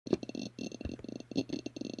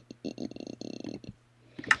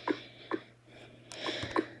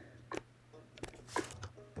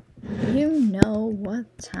You know what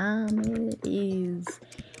time it is.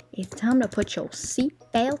 It's time to put your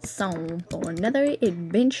seatbelts on for another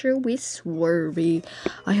adventure with Swervy.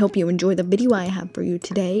 I hope you enjoy the video I have for you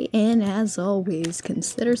today, and as always,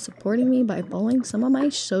 consider supporting me by following some of my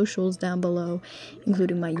socials down below,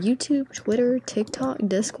 including my YouTube, Twitter, TikTok,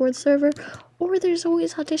 Discord server, or there's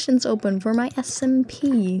always auditions open for my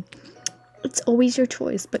SMP. It's always your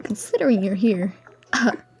choice, but considering you're here,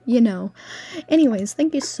 you know. Anyways,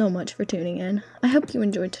 thank you so much for tuning in. I hope you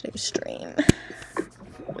enjoyed today's stream.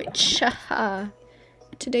 Which,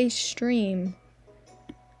 today's stream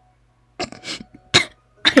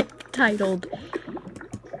titled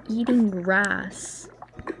Eating Grass.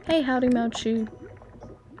 Hey, howdy, Mouchy.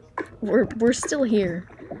 We're still here.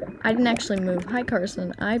 I didn't actually move. Hi,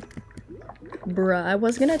 Carson. Bruh, I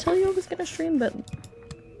was gonna tell you I was gonna stream, but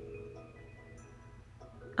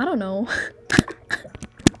I don't know.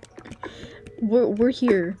 We're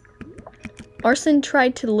here. Arson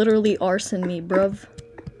tried to literally arson me, bruv.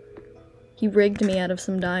 He rigged me out of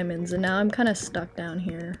some diamonds, and now I'm kind of stuck down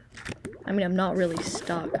here. I mean, I'm not really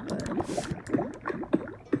stuck, but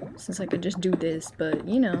since I could just do this, but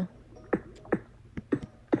you know,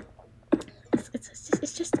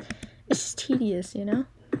 it's just tedious, you know.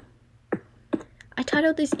 I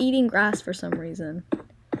titled this "Eating Grass" for some reason.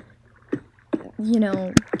 You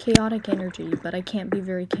know, chaotic energy, but I can't be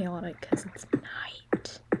very chaotic because it's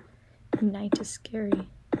night. And night is scary.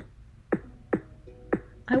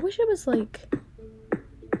 I wish it was like...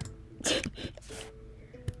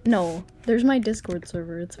 No, there's my Discord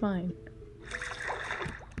server, it's fine.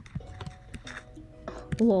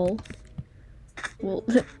 Lol. Well,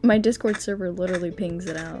 my Discord server literally pings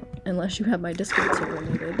it out, unless you have my Discord server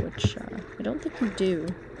muted, which I don't think you do.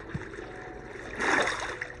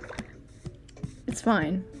 It's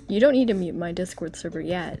fine. You don't need to mute my Discord server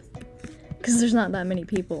yet, because there's not that many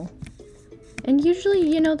people. And usually,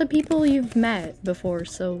 you know, the people you've met before,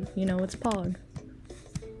 so, you know, it's Pog.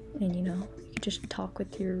 And, you know, you just talk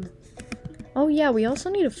with your... Oh, yeah, we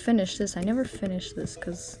also need to finish this. I never finished this,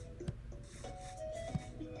 because...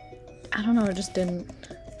 I don't know, I just didn't...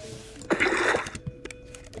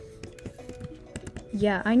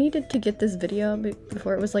 Yeah, I needed to get this video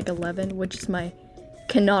before it was, like, 11, which is my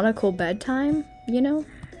canonical bedtime, you know?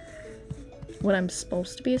 When I'm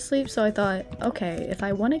supposed to be asleep, so I thought, okay, if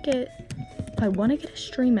I want to get a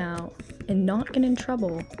stream out and not get in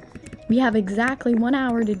trouble, we have exactly 1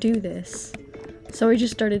 hour to do this. So we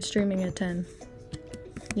just started streaming at 10.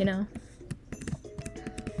 You know?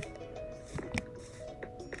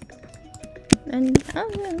 And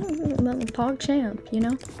Pog champ, you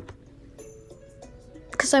know?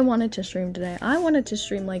 Because I wanted to stream today. I wanted to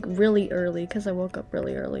stream like really early because I woke up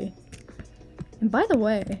really early. And by the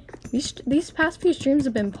way, these past few streams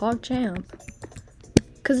have been Pog champ.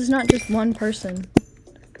 Because it's not just one person.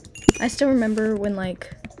 I still remember when,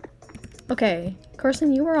 like... Okay,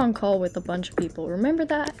 Carson, you were on call with a bunch of people. Remember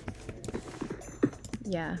that?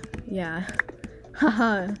 Yeah.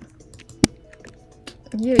 Haha.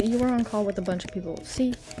 You were on call with a bunch of people.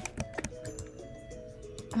 See?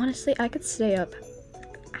 Honestly, I could stay up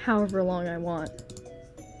however long I want.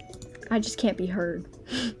 I just can't be heard.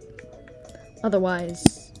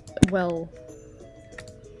 Otherwise, well...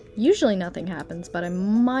 Usually nothing happens, but I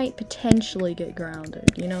might potentially get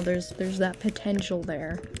grounded. You know, there's that potential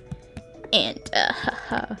there. And,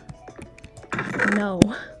 no.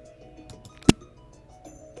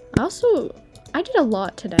 I did a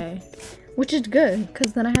lot today, which is good,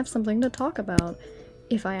 because then I have something to talk about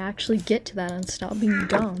if I actually get to that and stop being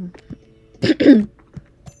dumb.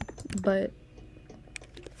 But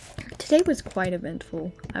today was quite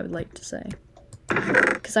eventful, I would like to say.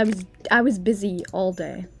 Because I was busy all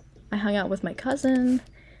day. I hung out with my cousin,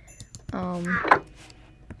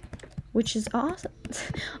 which is awesome.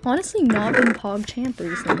 Honestly, not been Pog champ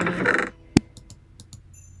recently.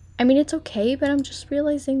 I mean, it's okay, but I'm just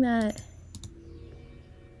realizing that,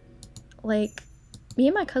 like, me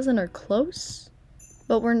and my cousin are close,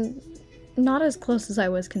 but we're not as close as I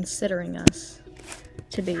was considering us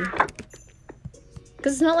to be.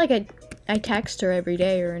 Because it's not like I text her every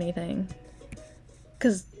day or anything.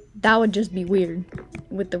 Because that would just be weird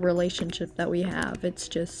with the relationship that we have. It's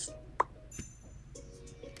just...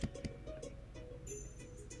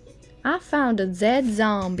 I found a Zed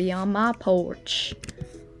zombie on my porch.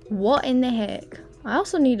 What in the heck? I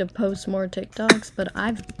also need to post more TikToks, but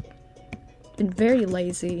I've been very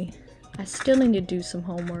lazy. I still need to do some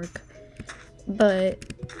homework. But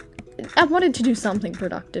I wanted to do something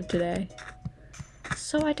productive today.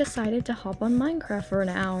 So I decided to hop on Minecraft for an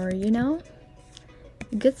hour, you know?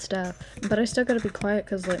 Good stuff. But I still gotta be quiet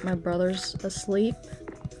because, like, my brother's asleep.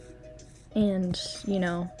 And, you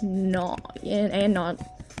know, not,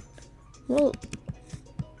 well,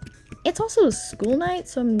 it's also a school night,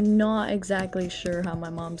 so I'm not exactly sure how my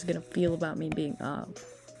mom's gonna feel about me being up.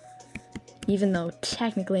 Even though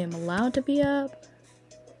technically I'm allowed to be up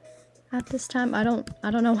at this time. I don't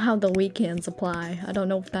know how the weekends apply. I don't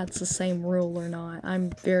know if that's the same rule or not.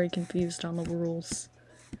 I'm very confused on the rules.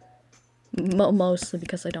 Mostly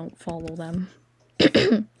because I don't follow them.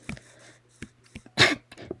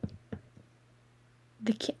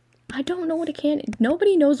 I don't know what a candy...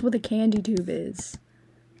 Nobody knows what a candy tube is.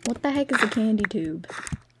 What the heck is a candy tube?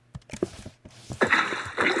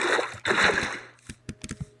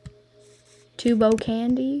 Tubo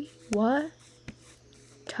candy? What?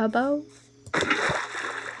 Tubbo?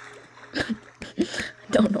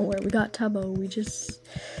 Don't know where we got Tubbo. We just...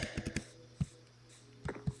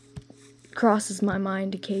 crosses my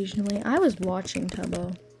mind occasionally. I was watching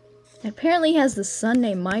Tubbo. Apparently he has the son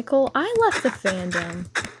named Michael. I left the fandom.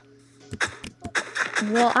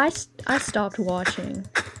 Well, I stopped watching.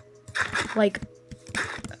 Like,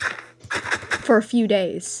 for a few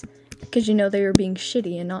days. Because, you know, they were being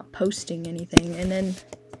shitty and not posting anything. And then,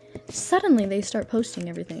 suddenly they start posting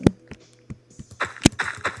everything.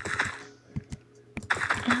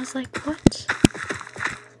 And I was like, what?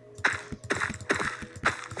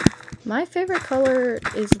 My favorite color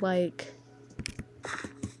is, like...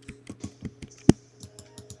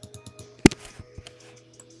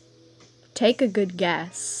 Take a good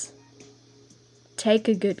guess. Take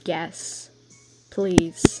a good guess.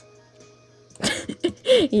 Please.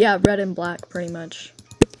 Yeah, red and black, pretty much.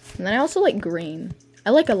 And then I also like green. I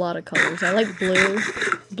like a lot of colors. I like blue.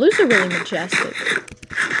 Blues are really majestic.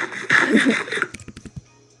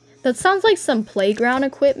 That sounds like some playground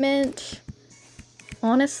equipment,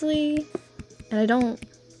 honestly. And I don't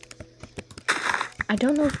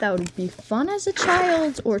know if that would be fun as a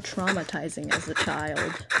child or traumatizing as a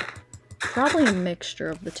child. Probably a mixture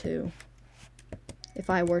of the two, if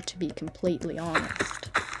I were to be completely honest.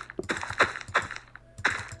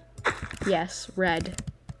 Yes, red.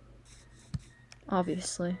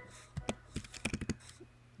 Obviously.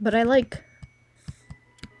 But I like...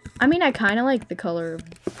 I mean, I kind of like the color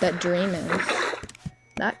that Dream is.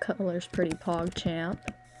 That color's pretty pog-champ.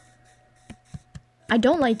 I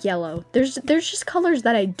don't like yellow. There's just colors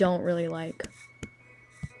that I don't really like.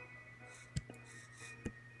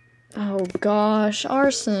 Oh gosh,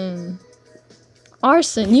 Arson.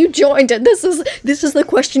 Arson, you joined it. This is the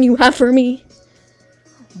question you have for me.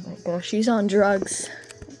 Oh my gosh, she's on drugs.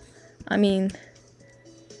 I mean,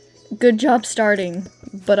 good job starting,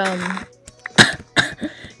 but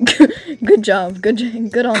good job.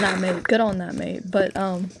 Good on that, mate. Good on that, mate. But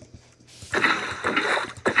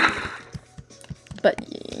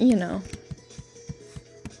you know,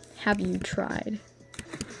 have you tried?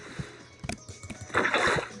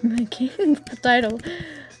 The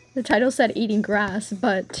title said eating grass,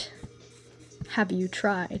 but have you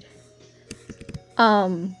tried?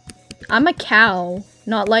 I'm a cow,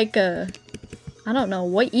 not like a, I don't know,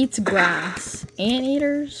 what eats grass?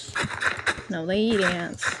 Anteaters? No, they eat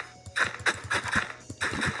ants.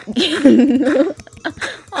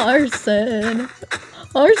 Arson!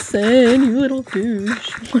 Arson, you little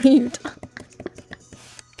douche. What are you talking?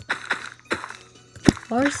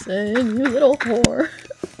 Carson, you little whore.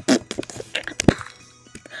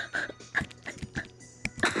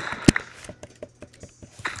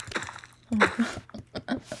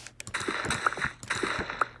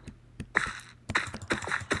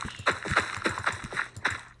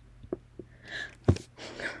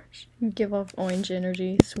 You give off orange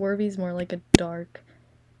energy. Swervy's more like a dark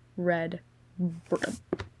red. Why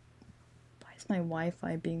is my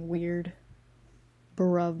Wi-Fi being weird?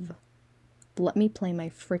 Bruv. Let me play my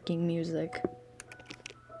freaking music.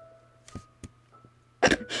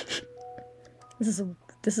 This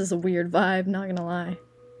is a weird vibe, not gonna lie. I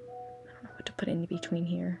don't know what to put in between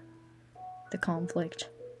here. The conflict.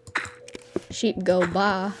 Sheep go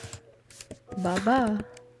ba. Ba ba.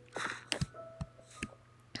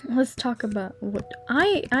 Let's talk about what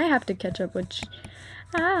I have to catch up with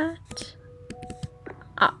chat.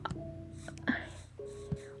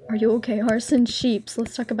 Are you okay, Carson? Sheeps.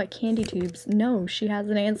 Let's talk about candy tubes. No, she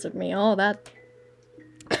hasn't answered me. Oh, that.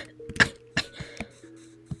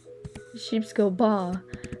 Sheeps go ba.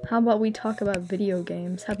 How about we talk about video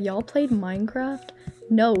games? Have y'all played Minecraft?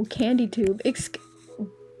 No, candy tube.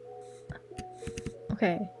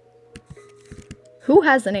 Okay. Who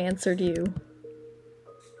hasn't answered you?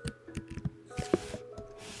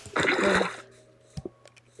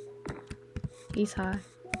 He's high.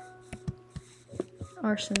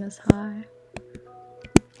 Arson is high.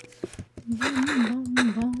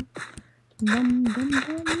 Bum bum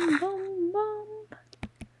bum bum bum.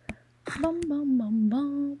 Bum bum bum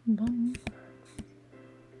bum bum.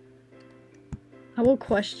 I will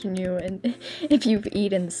question you and if you've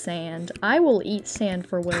eaten sand. I will eat sand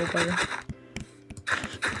for Wilbur.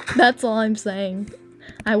 That's all I'm saying.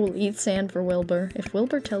 I will eat sand for Wilbur. If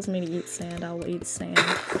Wilbur tells me to eat sand, I will eat sand.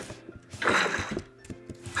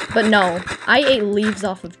 But no, I ate leaves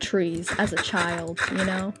off of trees as a child, you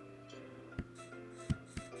know?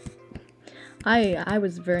 I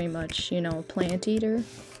was very much, you know, a plant eater.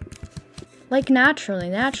 Like,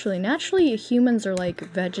 naturally, humans are, like,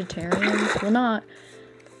 vegetarians. Well, not...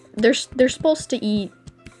 They're supposed to eat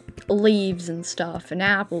leaves and stuff, and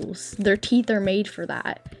apples. Their teeth are made for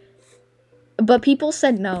that. But people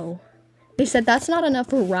said no. They said that's not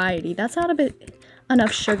enough variety. That's not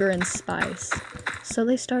enough sugar and spice. So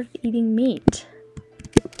they started eating meat.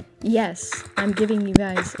 Yes, I'm giving you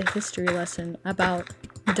guys a history lesson about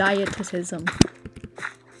dietism.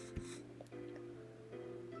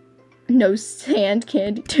 No sand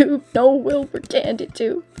candy tube, no Wilbur candy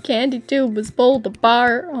tube. Candy tube was pulled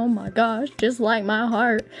apart. Oh my gosh, just like my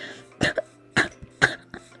heart.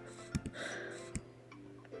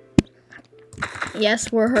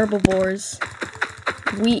 Yes, we're herbivores.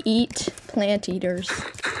 We eat plant eaters.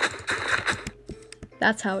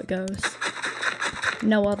 That's how it goes.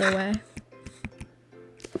 No other way.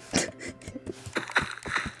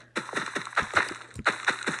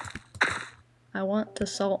 I want to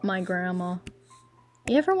salt my grandma.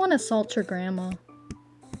 You ever want to salt your grandma?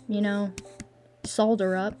 You know, salt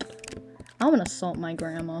her up. I want to salt my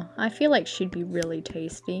grandma. I feel like she'd be really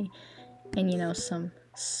tasty. And you know, some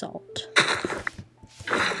salt.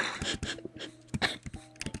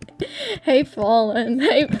 Hey Fallen,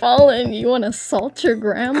 you want to salt your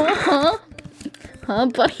grandma, huh? Huh,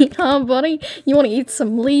 buddy? You want to eat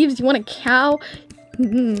some leaves? You want a cow?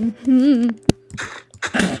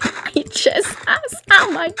 I just asked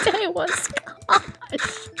how my day was.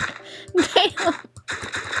 Gosh. Damn.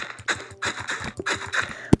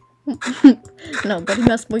 No, but he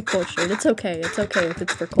must be cultured. It's okay if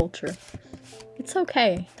it's for culture. It's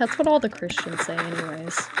okay. That's what all the Christians say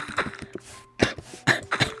anyways.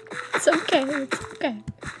 It's okay.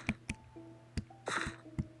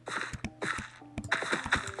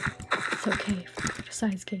 It's okay if we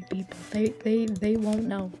criticize gay people. They won't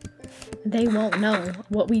know. They won't know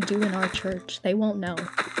what we do in our church. They won't know.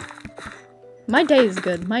 My day is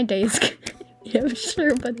good. Yeah,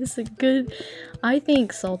 sure, but is it good? I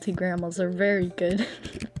think salty grandmas are very good.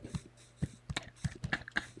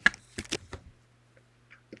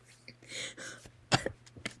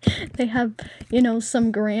 They have, you know,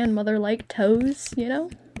 some grandmother-like toes, you know?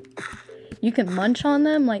 You can munch on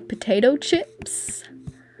them like potato chips.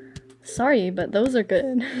 Sorry, but those are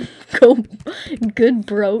good. Good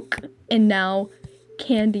broke, and now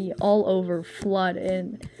candy all over flood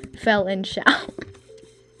and fell in shower.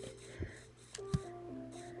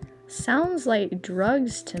 Sounds like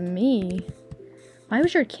drugs to me. Why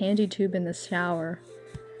was your candy tube in the shower?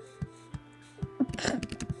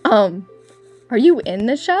 Are you in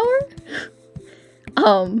the shower?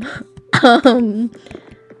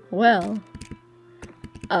 Well,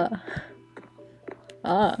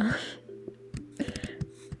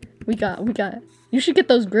 we got, you should get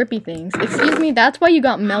those grippy things. Excuse me, that's why you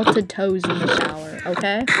got melted toes in the shower,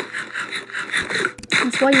 okay?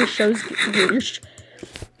 That's why your toes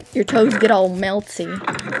get all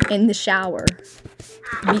melty in the shower.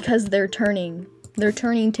 Because they're turning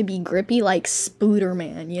to be grippy like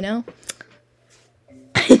Spooderman, you know?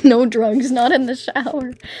 No drugs, not in the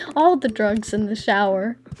shower. All the drugs in the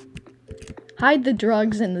shower. Hide the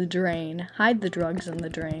drugs in the drain. Hide the drugs in the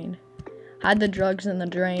drain. Hide the drugs in the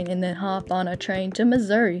drain and then hop on a train to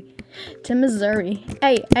Missouri. To Missouri.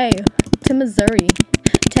 Hey, to Missouri.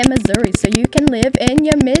 To Missouri so you can live in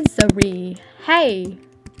your misery. Hey.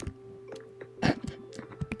 I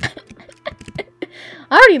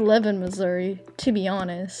already live in Missouri, to be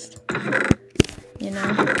honest. You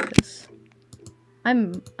know, 'cause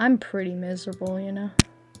I'm pretty miserable, you know.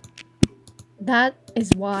 That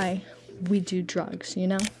is why we do drugs, you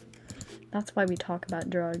know. That's why we talk about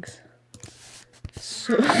drugs.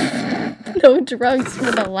 So, no drugs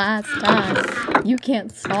for the last time. You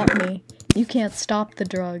can't stop me. You can't stop the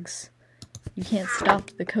drugs. You can't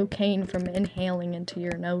stop the cocaine from inhaling into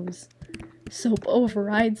your nose. Soap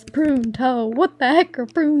overrides prune toe. What the heck are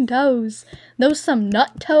prune toes? Those some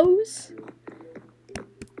nut toes?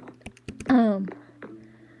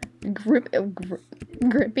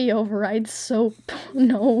 Grippy overrides soap.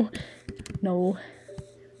 No.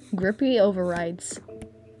 Grippy overrides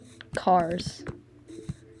cars.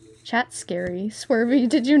 Chat's scary. Swervy,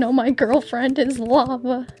 did you know my girlfriend is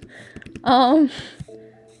lava?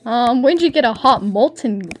 When'd you get a hot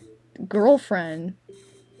molten girlfriend?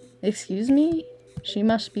 Excuse me? She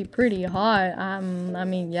must be pretty hot. I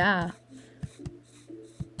mean, yeah.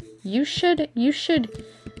 You should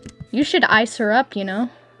ice her up, you know?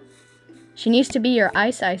 She needs to be your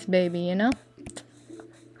ice baby, you know?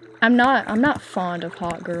 I'm not fond of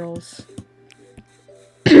hot girls.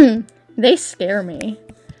 They scare me.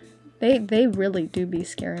 They really do be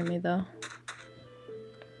scaring me, though.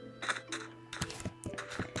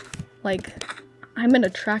 Like, I'm an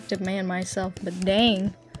attractive man myself, but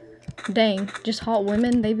dang, just hot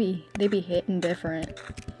women, they be hitting different.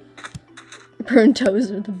 Prune toes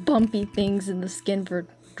are the bumpy things in the skin for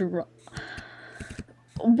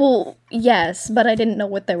well, yes, but I didn't know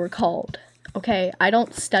what they were called. Okay, I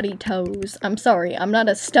don't study toes. I'm sorry, I'm not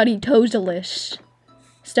a study toes-delish.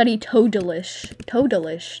 Study toe-delish.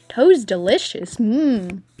 Toe-delish. Toes delicious.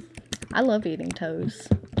 I love eating toes.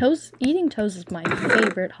 Eating toes is my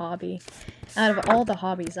favorite hobby. Out of all the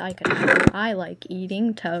hobbies I could have, I like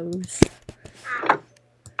eating toes.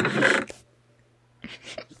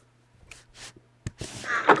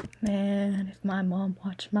 Man, if my mom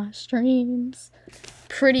watched my streams,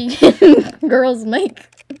 pretty girls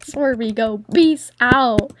make Swervy go peace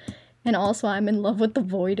out. And also, I'm in love with the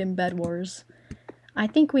Void in Bed Wars. I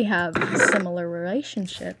think we have similar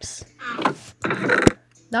relationships.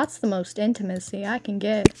 That's the most intimacy I can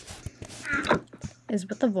get, is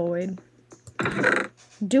with the Void.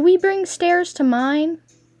 Do we bring stairs to mine?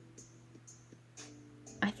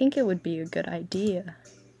 I think it would be a good idea.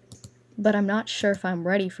 But I'm not sure if I'm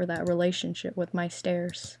ready for that relationship with my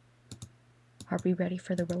stairs. Are we ready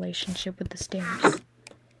for the relationship with the stairs?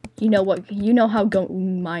 You know how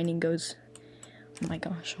mining goes. Oh my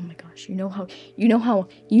gosh, you know how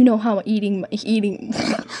eating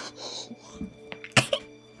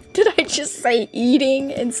Did I just say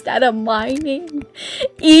eating instead of mining?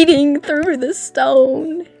 Eating through the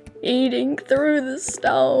stone. Eating through the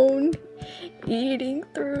stone. Eating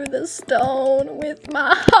through the stone with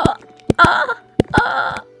my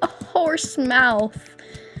horse mouth.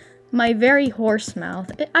 My very horse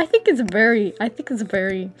mouth. I think it's very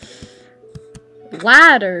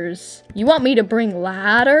ladders. You want me to bring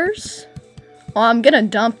ladders? Oh, I'm gonna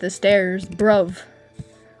dump the stairs, bruv.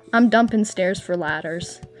 I'm dumping stairs for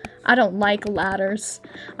ladders. I don't like ladders.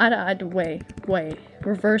 Wait.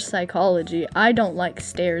 Reverse psychology. I don't like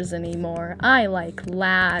stairs anymore. I like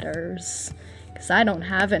ladders. Because I don't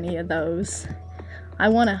have any of those. I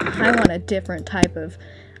want a different type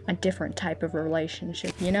of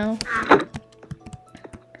relationship, you know?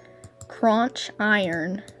 Crunch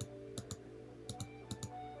iron.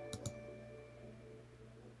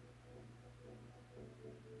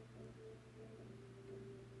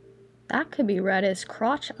 That could be read as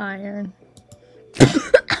crotch iron.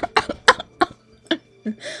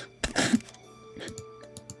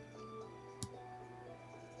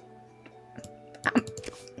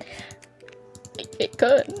 It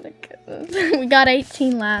could. We got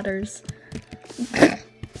 18 ladders.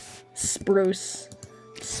 Spruce.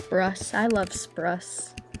 Spruce. I love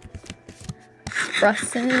spruce.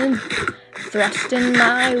 Sprucing. Thrusting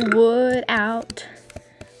my wood out.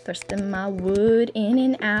 Thrusting my wood in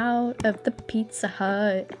and out of the Pizza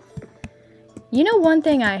Hut. You know one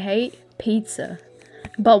thing I hate? Pizza.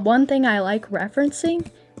 But one thing I like referencing?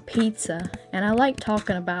 Pizza. And I like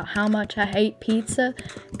talking about how much I hate pizza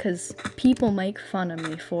because people make fun of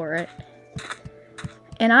me for it.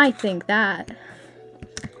 And I think that,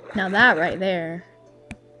 now that right there,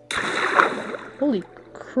 holy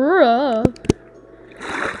crap.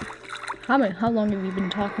 How long have you been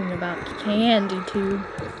talking about candy tube?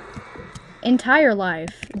 Entire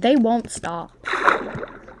life. They won't stop.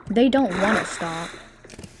 They don't want to stop.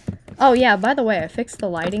 Oh yeah, by the way, I fixed the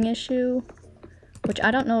lighting issue, which I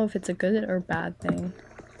don't know if it's a good or bad thing,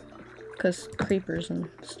 because creepers and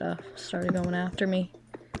stuff started going after me.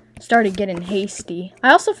 Started getting hasty.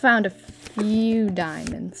 I also found a few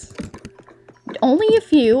diamonds. Only a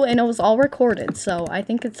few, and it was all recorded, so I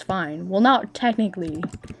think it's fine. Well, not technically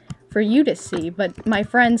for you to see, but my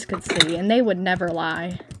friends could see, and they would never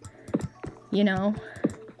lie. You know?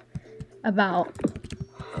 About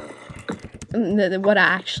what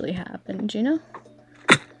actually happened, you know?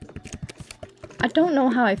 I don't know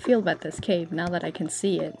how I feel about this cave now that I can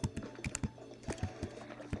see it.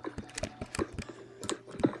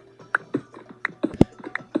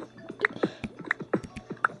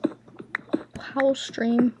 Whole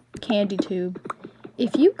stream candy tube.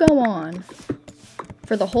 If you go on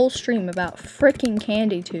for the whole stream about freaking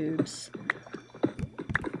candy tubes,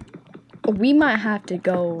 We might have to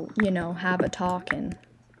go, you know, have a talking.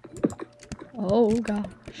 Oh gosh.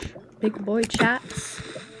 Big boy chats.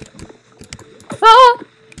 Ah!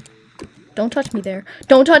 Don't touch me there.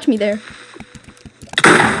 Don't touch me there.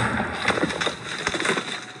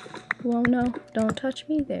 Oh no, don't touch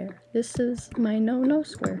me there. This is my no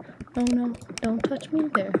square. Oh no, don't touch me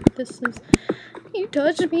there. This is... You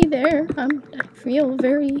touched me there. I feel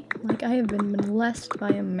very like I have been molested by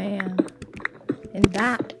a man. And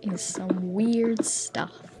that is some weird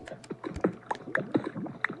stuff.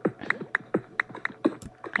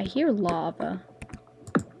 I hear lava.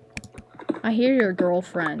 I hear your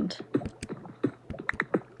girlfriend.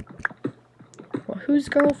 Well, whose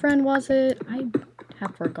girlfriend was it? I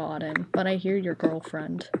have forgotten, but I hear your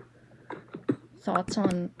girlfriend. Thoughts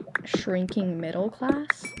on shrinking middle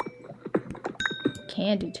class?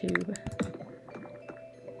 Candy tube.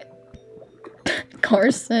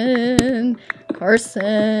 Carson.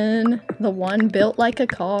 Carson. The one built like a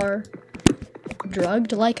car.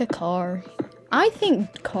 Drugged like a car. I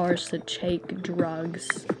think cars should take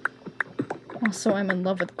drugs. Also, I'm in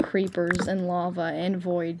love with creepers and lava and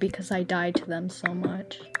void because I died to them so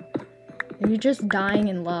much. You're just dying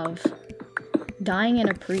in love. Dying in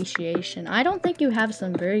appreciation. I don't think you have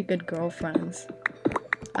some very good girlfriends.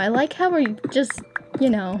 I like how we just, you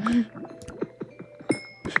know,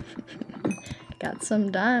 got some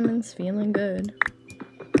diamonds, feeling good.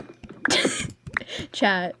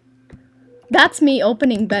 Chat. That's me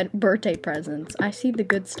opening birthday presents. I see the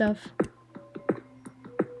good stuff.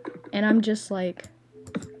 And I'm just like,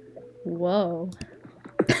 whoa.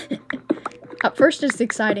 At first it's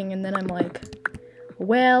exciting, and then I'm like,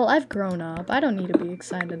 well, I've grown up. I don't need to be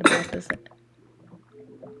excited about this.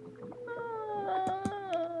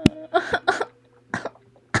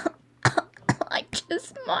 I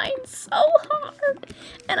just mined so hard,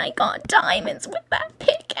 and I got diamonds with that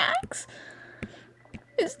pickaxe.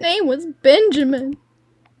 His name was Benjamin.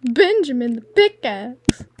 Benjamin the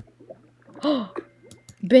pickaxe. Oh,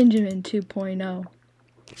 Benjamin 2.0.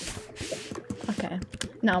 Okay,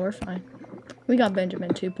 now we're fine. We got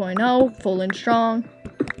Benjamin 2.0, full and strong.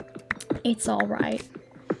 It's alright.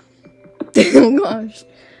 Oh gosh.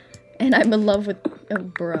 And I'm in love with... Oh,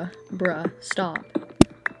 bruh, stop.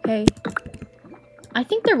 Hey. I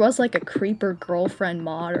think there was like a creeper girlfriend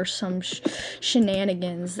mod or some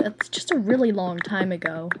shenanigans. That's just a really long time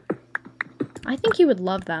ago. I think you would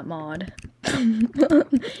love that mod.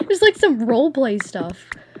 There's like some roleplay stuff.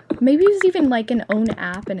 Maybe it was even like an own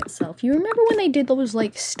app in itself. You remember when they did those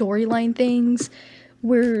like storyline things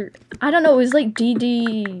where, I don't know, it was like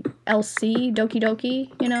DDLC, Doki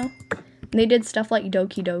Doki, you know? And they did stuff like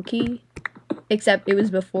Doki Doki, except it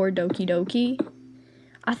was before Doki Doki.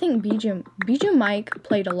 I think Bijou Mike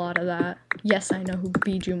played a lot of that. Yes, I know who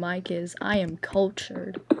Bijou Mike is. I am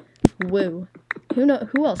cultured. Woo.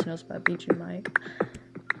 Who else knows about Bijou Mike?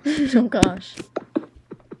 Oh gosh.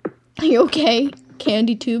 Are you okay?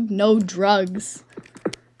 Candy tube, no drugs.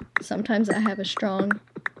 Sometimes I have a strong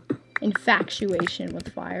infatuation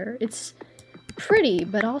with fire. It's pretty,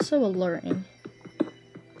 but also alluring.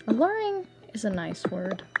 Alluring is a nice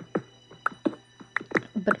word.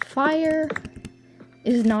 But fire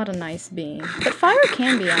is not a nice being. But fire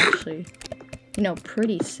can be actually, you know,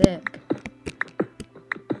 pretty sick.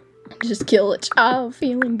 Just kill a child,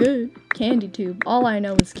 feeling good. Candy tube. All I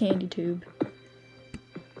know is candy tube.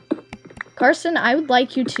 Carson, I would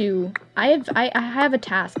like you to... I have a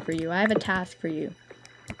task for you. I have a task for you.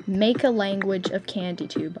 Make a language of candy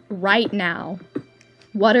tube right now.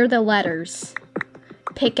 What are the letters?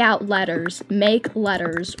 Pick out letters. Make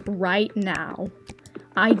letters right now.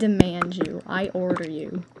 I demand you. I order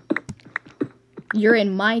you. You're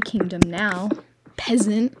in my kingdom now,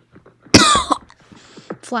 peasant.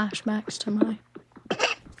 Flashbacks to my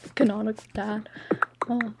canonical dad.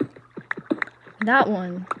 Oh. That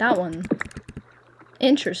one.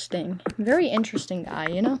 Interesting. Very interesting guy,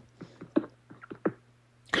 you know?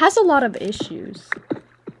 Has a lot of issues.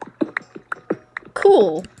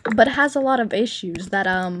 Cool, but has a lot of issues that,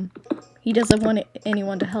 he doesn't want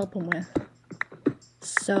anyone to help him with.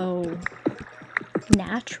 So,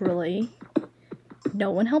 naturally, no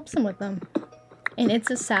one helps him with them. And it's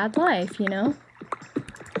a sad life, you know?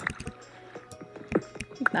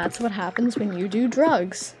 That's what happens when you do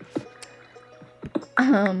drugs.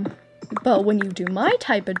 But when you do my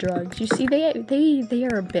type of drugs, you see, they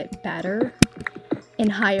are a bit better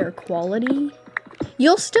and higher quality.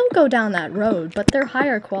 You'll still go down that road, but they're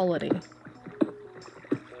higher quality.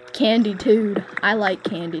 Candy Tude. I like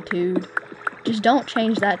Candy Tude. Just don't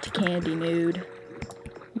change that to Candy Nude.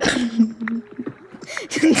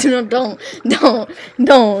 Don't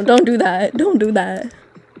do that. Don't do that.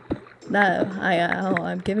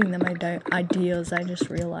 I'm giving them ideas, I just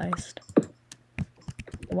realized.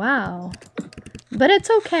 Wow. But it's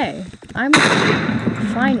okay. I'm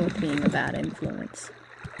fine with being a bad influence.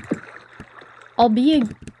 I'll be a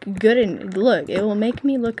good look, it will make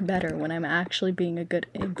me look better when I'm actually being a good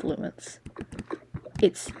influence.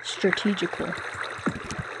 It's strategical.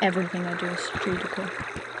 Everything I do is strategical.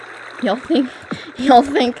 Y'all think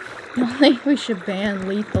we should ban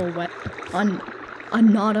lethal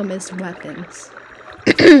anonymous weapons?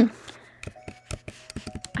 I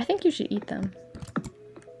think you should eat them.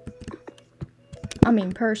 I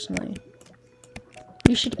mean, personally.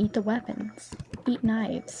 You should eat the weapons. Eat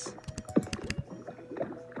knives.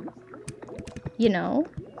 You know?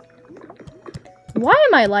 Why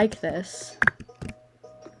am I like this?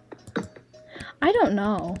 I don't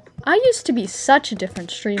know. I used to be such a different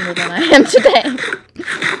streamer than I am today.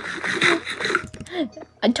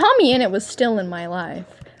 Tommy Innit was still in my life,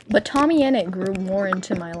 but Tommy Innit grew more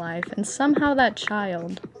into my life, and somehow that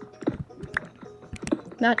child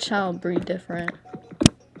breed different.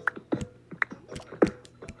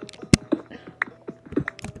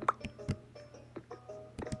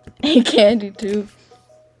 A candy tube,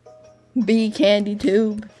 B candy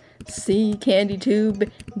tube, C candy tube,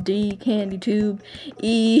 D candy tube,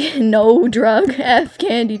 E no drug, F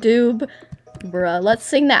candy tube. Bruh, let's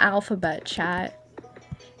sing the alphabet, chat.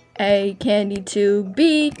 A candy tube,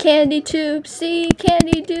 B candy tube, C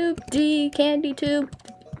candy tube, D candy tube,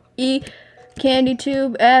 E candy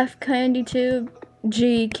tube, F candy tube,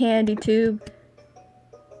 G candy tube.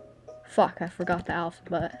 Fuck, I forgot the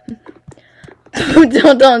alphabet.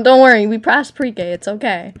 Don't worry, we passed pre-K, it's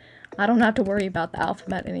okay. I don't have to worry about the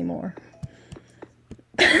alphabet anymore.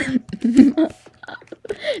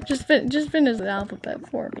 just finish the alphabet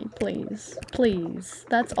for me, please. Please.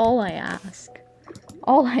 That's all I ask.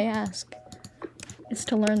 All I ask is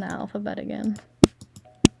to learn the alphabet again.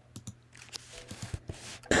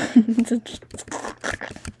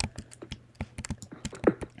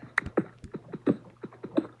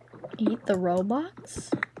 Eat the robots?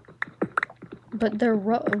 But they're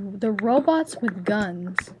robots with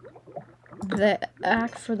guns that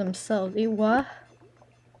act for themselves. Eat what?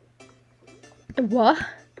 What?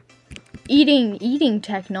 Eating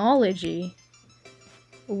technology.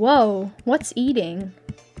 Whoa, what's eating?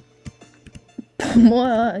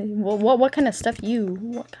 What kind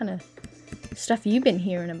of stuff you been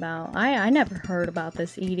hearing about? I never heard about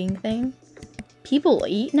this eating thing. People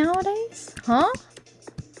eat nowadays? Huh?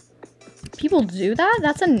 People do that?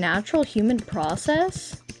 That's a natural human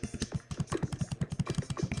process?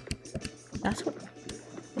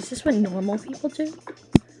 Is this what normal people do?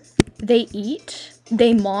 They eat?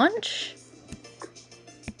 They munch?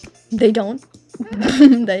 They don't?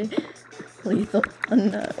 They lethal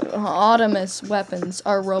autonomous weapons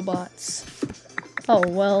are robots. Oh,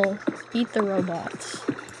 well, eat the robots.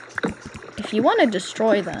 If you want to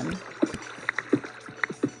destroy them,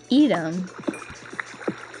 eat them.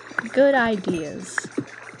 Good ideas.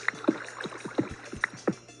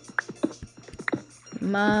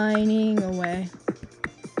 Mining away.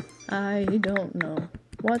 I don't know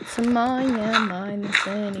what's a mine, yeah, mine this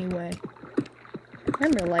anyway. I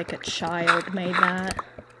remember like a child made that.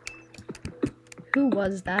 Who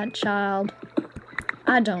was that child?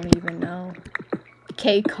 I don't even know.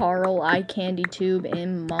 K. Carl, I candy tube,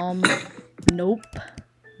 M. Mom. Nope.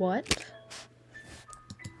 What?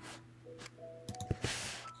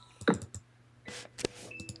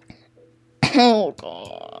 Oh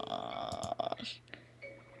gosh.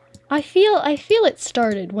 I feel it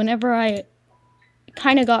started whenever I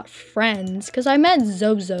kind of got friends, because I met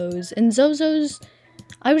Zozos, and Zozos,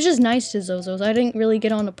 I was just nice to Zozos. I didn't really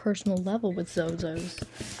get on a personal level with Zozos.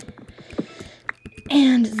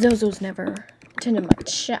 And Zozos never attended my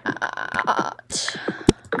chat.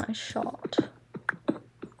 My shot.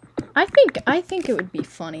 I think it would be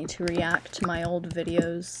funny to react to my old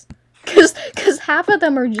videos. Cause half of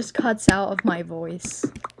them are just cuts out of my voice.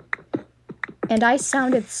 And I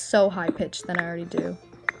sounded so high-pitched than I already do.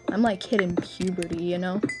 I'm like hitting puberty, you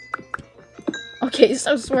know? Okay,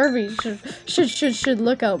 so Swervy should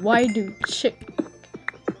look up why do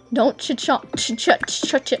don't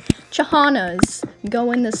chahanas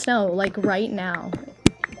go in the snow, like right now.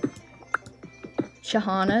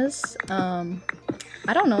 Chahanas?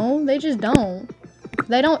 I don't know, they just don't.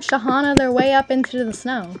 They don't shahana their way up into the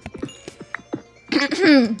snow.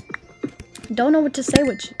 Don't know what to say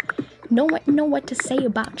with you. Know what to say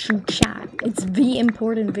about you, chat. It's the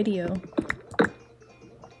important video.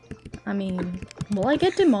 I mean, will I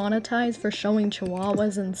get demonetized for showing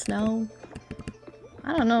chihuahuas in snow?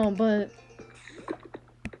 I don't know, but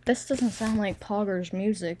This doesn't sound like Pogger's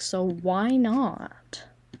music, so why not?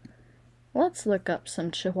 Let's look up some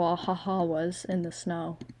chihuahuas in the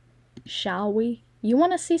snow. Shall we? You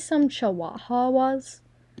want to see some chihuahuas?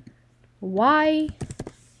 Why?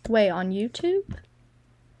 Wait, on YouTube?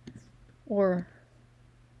 Or...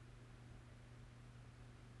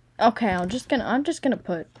 Okay, I'm just gonna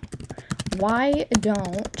put... Why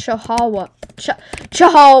don't chihuahuas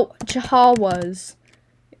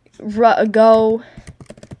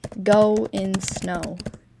go in snow?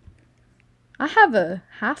 I have a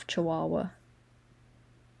half chihuahua.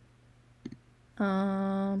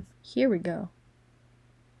 Here we go.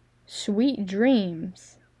 Sweet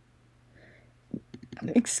dreams.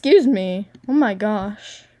 Excuse me. Oh my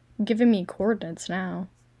gosh. Giving me coordinates now.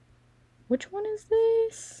 Which one is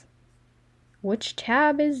this? Which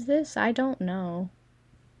tab is this? I don't know.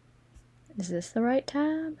 Is this the right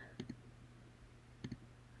tab?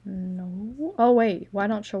 No. Oh wait, why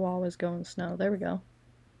don't chihuahuas go in snow? There we go.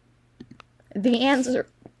 The answer...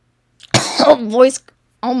 voice...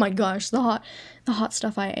 Oh my gosh, the hot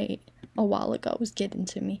stuff I ate a while ago was getting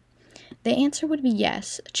to me. The answer would be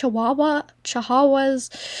yes. Chihuahuas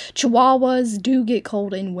do get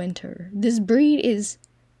cold in winter. This breed is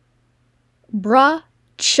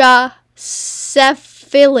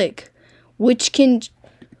brachycephalic, which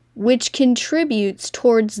contributes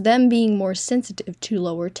towards them being more sensitive to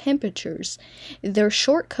lower temperatures. Their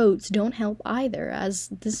short coats don't help either, as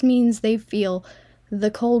this means they feel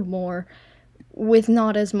the cold more with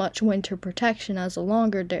not as much winter protection as a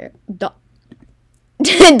longer a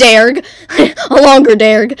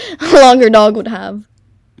longer dog would have.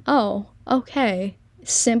 Oh, okay.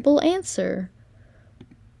 Simple answer.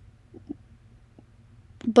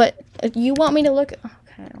 But you want me to look?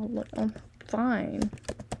 Okay, I'll look. Oh, fine.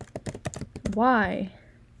 Why?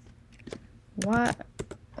 Why?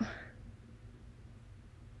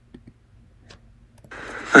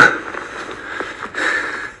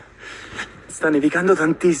 Sta nevicando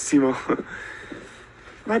tantissimo.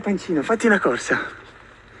 Vai Pancino, fatti una corsa.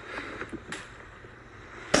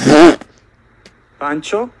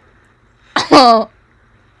 Pancho?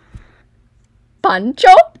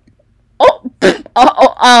 Pancho?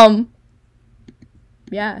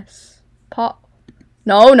 Yes.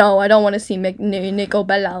 No, I don't want to see Nico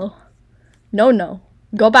Bello. No.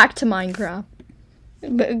 Go back to Minecraft.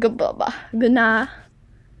 Good night.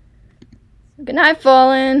 Good night,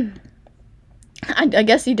 Fallen. I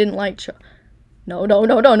guess he didn't like No, don't.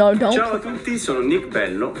 Ciao a tutti, sono Nick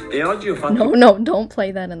Bello e oggi ho fatto... No, don't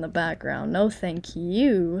play that in the background. No, thank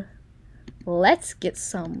you. Let's get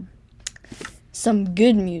some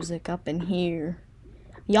good music up in here.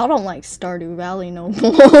 Y'all don't like Stardew Valley no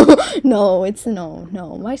more. No.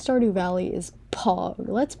 My Stardew Valley is Pog.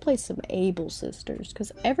 Let's play some Able Sisters,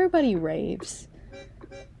 because everybody raves.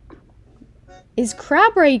 Is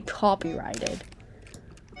Crab Raid copyrighted?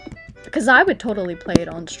 Because I would totally play it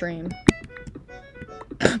on stream.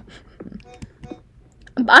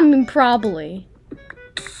 I mean, probably.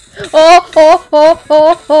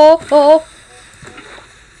 Oh.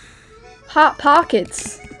 Hot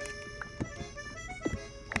Pockets.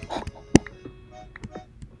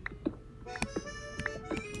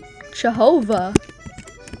 Jehovah.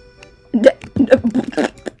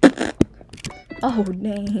 Oh,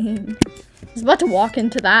 dang. I was about to walk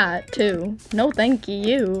into that, too. No, thank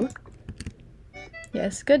you.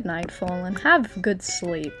 Yes, good night, Fallen. Have good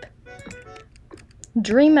sleep.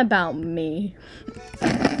 Dream about me.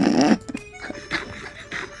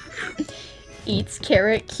 Eats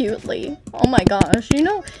carrot cutely. Oh my gosh, you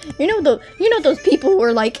know those people who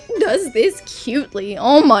are like, does this cutely.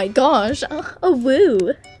 Oh my gosh. Oh,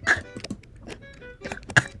 woo.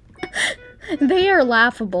 They are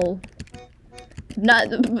laughable.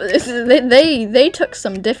 They took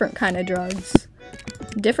some different kind of drugs.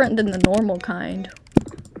 Different than the normal kind.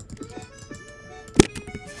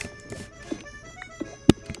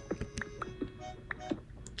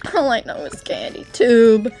 All I know is candy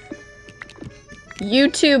tube.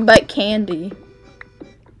 YouTube but candy.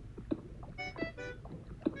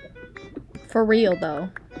 For real though.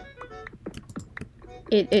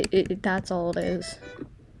 That's all it is.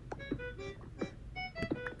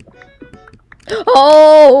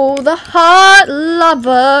 Oh, the hot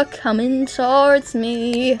lava coming towards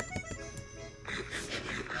me.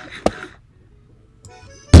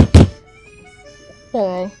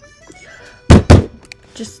 Why?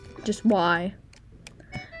 Just why?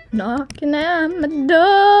 Knocking at my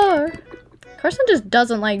door. Carson just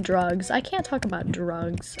doesn't like drugs. I can't talk about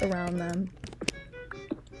drugs around them.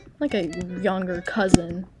 Like a younger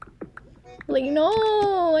cousin. Like,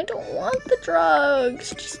 no, I don't want the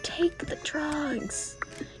drugs. Just take the drugs.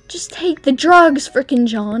 Just take the drugs, frickin'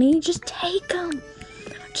 Johnny. Just take them.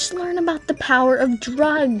 Just learn about the power of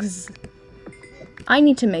drugs. I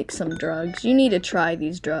need to make some drugs. You need to try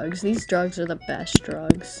these drugs. These drugs are the best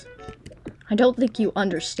drugs. I don't think you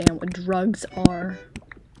understand what drugs are.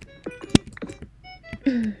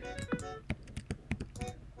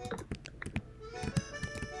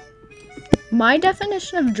 My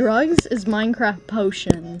definition of drugs is Minecraft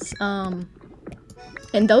potions.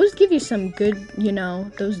 And those give you some good, you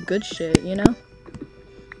know, those good shit, you know?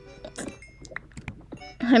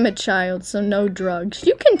 I'm a child, so no drugs.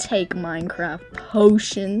 You can take Minecraft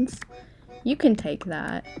potions. You can take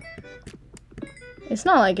that. It's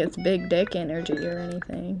not like it's big dick energy or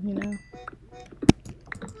anything, you know?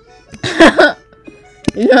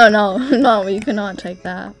 No, you cannot take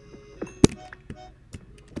that.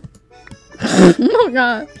 Oh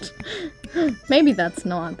gosh. Maybe that's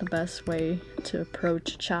not the best way to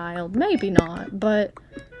approach a child. Maybe not, but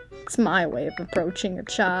it's my way of approaching a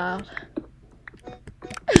child.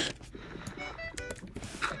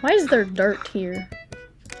 Why is there dirt here?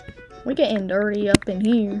 We're getting dirty up in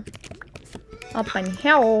here. Up in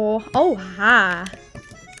here. Oh, hi.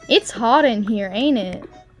 It's hot in here, ain't it?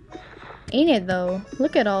 Ain't it, though?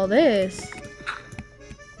 Look at all this.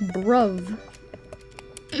 Bruv.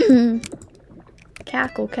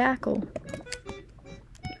 Cackle, cackle.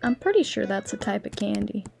 I'm pretty sure that's a type of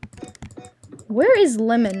candy. Where is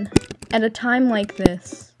Lemon at a time like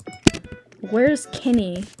this? Where's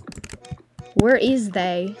Kenny? Where is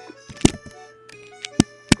they?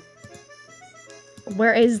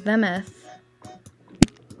 Where is the meth?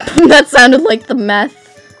 That sounded like the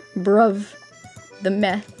meth. Bruv. The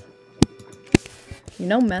meth. You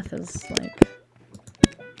know meth is, like,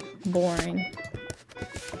 boring.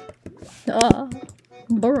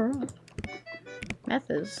 Bruh.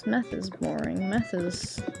 Meth is boring. Meth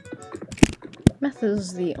is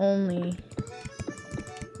the only...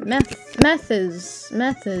 Meth is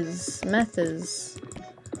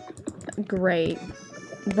great,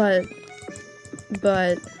 but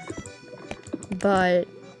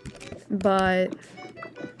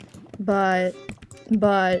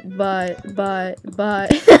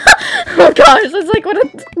oh gosh, that's like what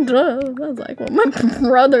my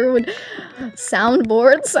brother would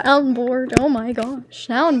soundboard, oh my gosh,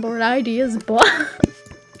 soundboard ideas, but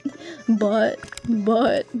my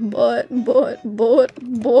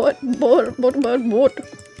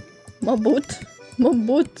boot.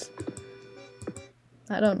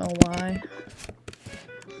 I don't know why.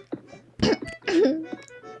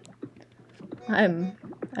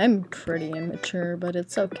 I'm pretty immature, but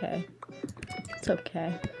it's okay. It's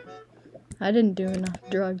okay. I didn't do enough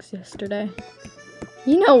drugs yesterday.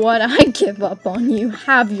 You know what? I give up on you.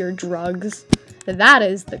 Have your drugs. That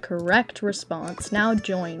is the correct response. Now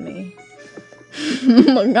join me.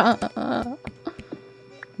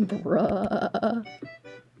 Bruh.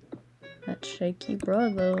 That shaky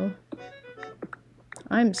bruh, though.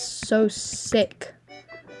 I'm so sick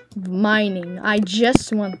of mining. I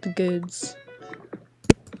just want the goods.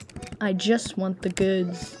 I just want the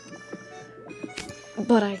goods.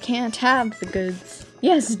 But I can't have the goods.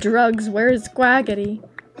 Yes, drugs. Where is Quackity?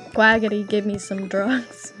 Quackity, give me some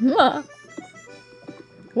drugs.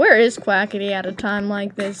 Where is Quackity at a time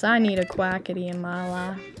like this? I need a Quackity in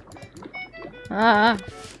my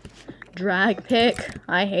life. Drag pick.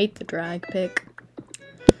 I hate the drag pick.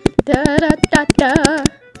 Da da da da.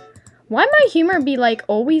 Why my humor be like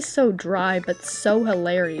always so dry but so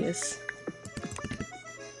hilarious?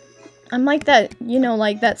 I'm like that, you know,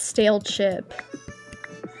 like that stale chip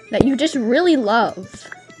that you just really love,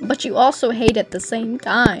 but you also hate at the same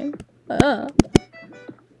time.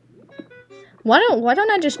 Why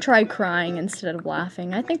don't I just try crying instead of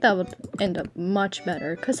laughing? I think that would end up much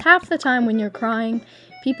better, because half the time when you're crying,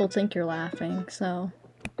 people think you're laughing, so...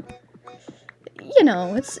 You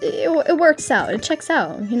know, it works out, it checks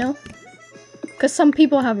out, you know? Because some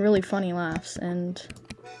people have really funny laughs, and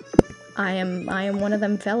I am one of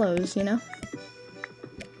them fellows, you know?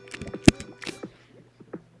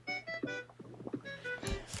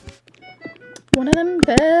 One of them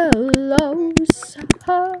fellows.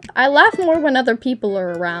 I laugh more when other people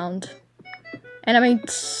are around. And I mean,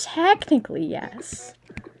 technically, yes.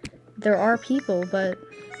 There are people, but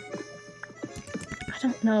I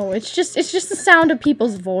don't know. It's just the sound of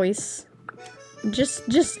people's voice. Just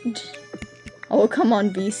oh, come on,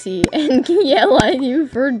 VC, and yell at you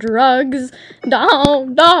for drugs. No.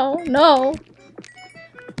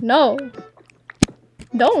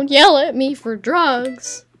 Don't yell at me for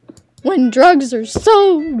drugs. When drugs are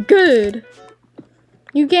so good.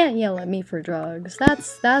 You can't yell at me for drugs.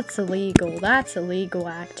 That's illegal. That's illegal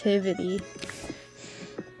activity.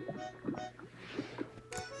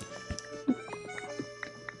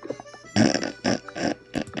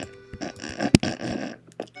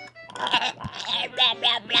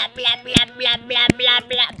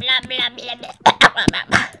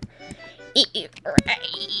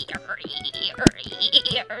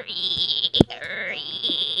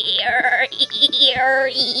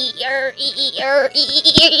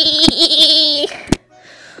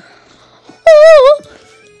 Oh,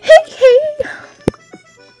 hey, hey.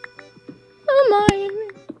 Oh, mine.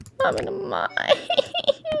 I'm in a mine.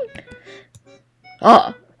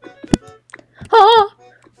 Oh. Oh.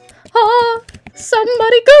 Oh.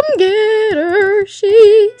 Somebody come get her.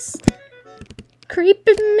 She's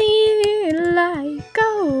creeping me like,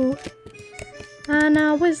 oh. And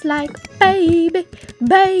I was like, baby,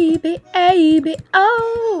 baby, baby,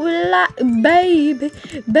 oh, like, baby,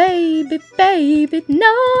 baby, baby,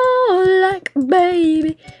 no, like,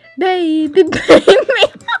 baby, baby,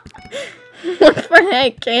 baby. What the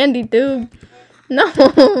heck, candy tube?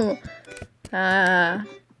 No.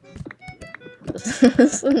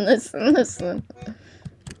 Listen.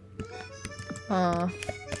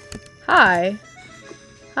 Hi.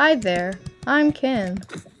 Hi there. I'm Ken.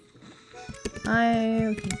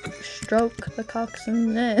 I stroke the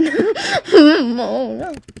coxswain then. Oh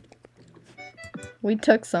no. We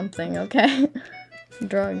took something, okay?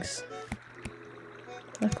 Drugs.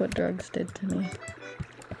 Look what drugs did to me.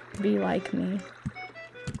 Be like me.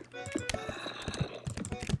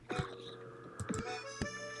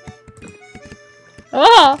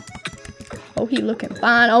 Oh! Oh, he looking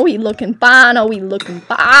fine. Oh, he looking fine. Oh, he looking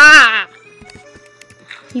fine. Ah!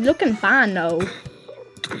 He looking fine, though.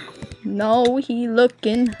 No, he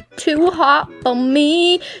looking too hot for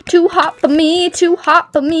me. Too hot for me. Too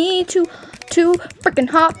hot for me. Too freaking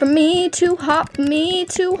hot for me. Too hot for me.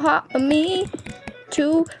 Too hot for me.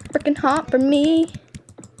 Too freaking hot for me.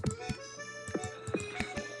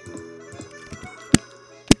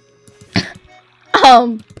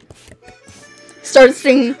 Started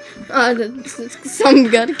singing,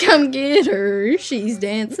 somebody come get her, she's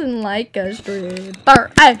dancing like a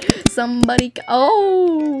stripper. Hey, somebody,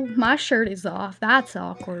 oh, my shirt is off, that's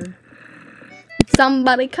awkward.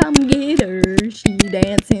 Somebody come get her, she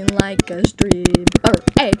dancing like a stripper.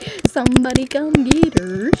 Hey, somebody come get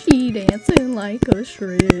her, she dancing like a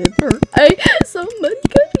stripper. Hey, somebody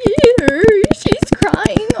come get her, she's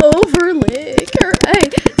crying over liquor. Hey,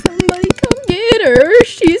 somebody come get her,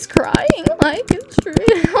 she's crying like a strip.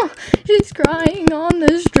 She's crying on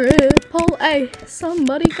the strip pole. Hey,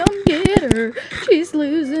 somebody come get her, she's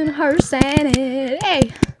losing her sanity.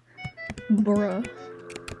 Hey, bruh.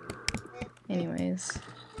 Anyways.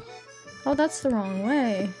 Oh, that's the wrong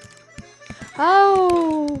way.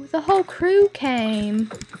 Oh, the whole crew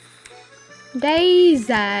came.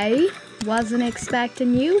 Daisy, wasn't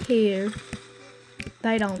expecting you here.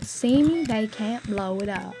 They don't see me, they can't blow it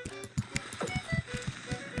up.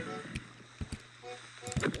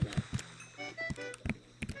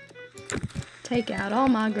 Take out all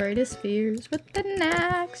my greatest fears with an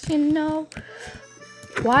axe, you know.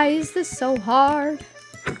 Why is this so hard?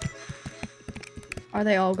 Are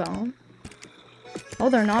they all gone? Oh,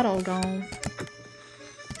 they're not all gone.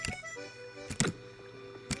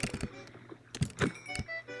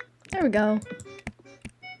 There we go.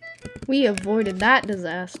 We avoided that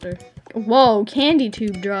disaster. Whoa, candy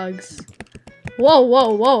tube drugs. Whoa,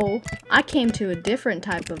 whoa, whoa. I came to a different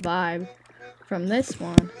type of vibe from this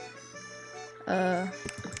one.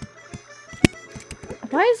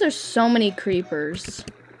 Why is there so many creepers?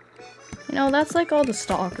 You know, that's like all the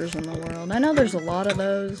stalkers in the world. I know there's a lot of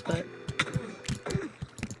those, but...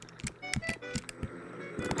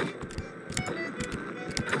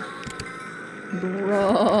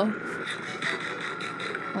 Bruh.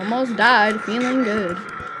 Almost died, feeling good.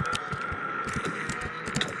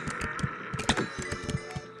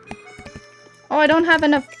 Oh, I don't have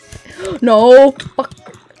enough... No! Fuck.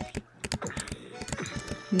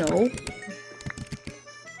 No.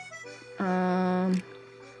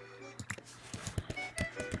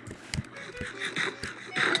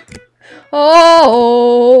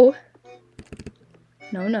 Oh!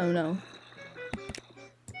 No, no, no.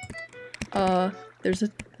 There's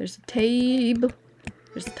a table.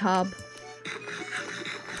 There's a tub.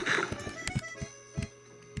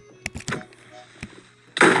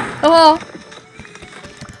 Oh!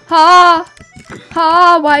 Ha!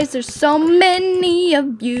 Ha! Why is there so many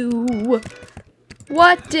of you?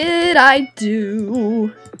 What did I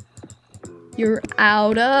do? You're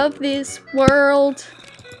out of this world.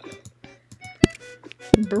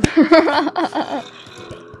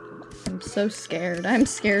 I'm so scared. I'm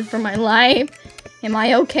scared for my life. Am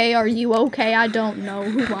I okay? Are you okay? I don't know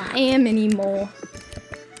who I am anymore.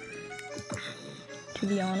 To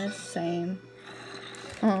be honest, same.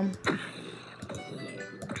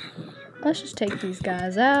 Let's just take these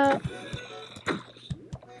guys out.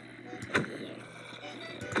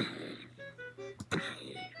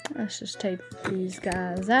 Let's just take these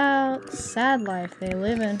guys out. Sad life they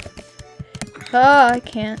live in. Oh, I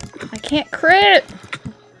can't crit!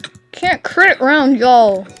 Can't crit round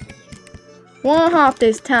y'all. One hop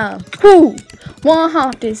this time. Woo! One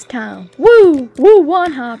hop this time. Woo! Woo!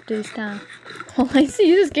 One hop this time. All I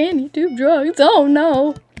see is candy tube drugs. Oh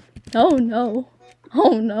no! Oh no!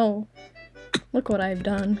 Oh no! Look what I've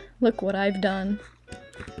done. Look what I've done.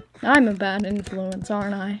 I'm a bad influence,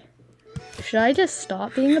 aren't I? Should I just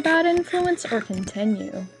stop being a bad influence or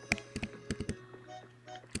continue?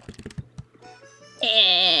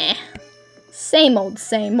 Same old,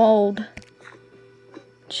 same old.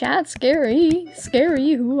 Chat scary,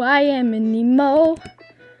 scary who I am anymore.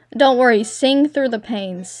 Don't worry, sing through the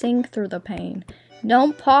pain, sing through the pain.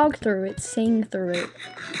 Don't pog through it, sing through it.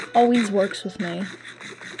 Always works with me.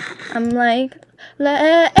 I'm like,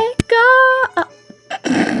 let it go.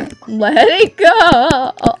 Let it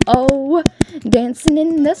go. Dancing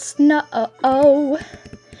in the snow.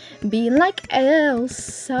 Be like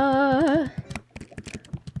Elsa.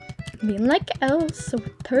 Being like Elsa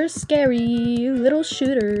with her scary little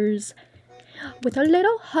shooters. With her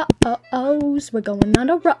little hoes. We're going on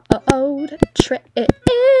a road trip.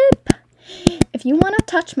 If you wanna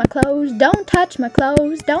touch my clothes, don't touch my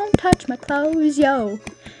clothes. Don't touch my clothes, yo.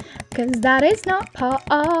 Cause that is not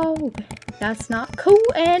pog. That's not cool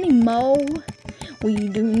anymore. We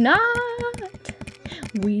do not.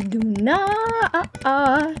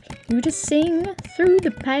 You just sing through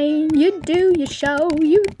the pain. You do your show.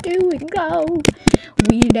 You do it go.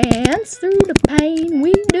 We dance through the pain.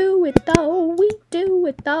 We do it though. We do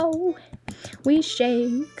it though. We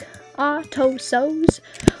shake our torsos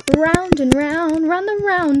round and round, round the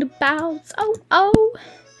roundabouts. Oh, oh.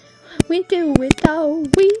 We do it though.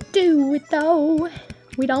 We do it though.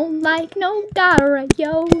 We don't like no diarrhea,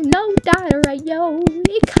 no diarrhea,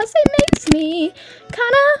 because it makes me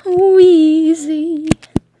kinda wheezy,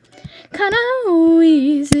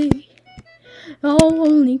 oh,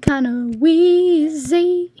 only kinda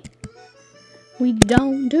wheezy. We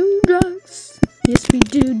don't do drugs, yes we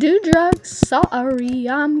do drugs, sorry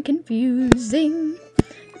I'm confusing,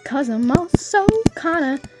 cause I'm also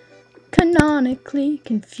kinda canonically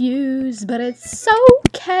confused, but it's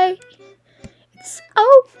okay. It's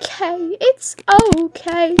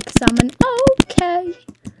okay, cause I'm an okay.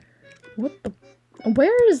 What the?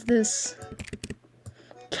 Where is this?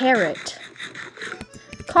 Carrot.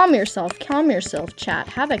 Calm yourself, chat.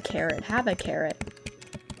 Have a carrot,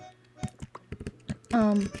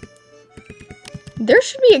 There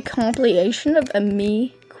should be a compilation of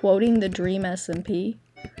me quoting the Dream SMP.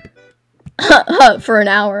 For an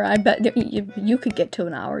hour, I bet you could get to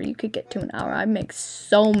an hour. I make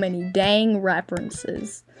so many dang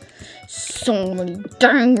references.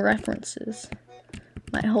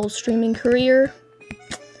 My whole streaming career,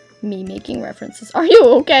 me making references. Are you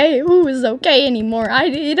okay? Who is okay anymore?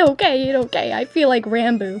 It okay. I feel like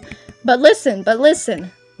Rambo. But listen.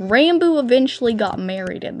 Rambo eventually got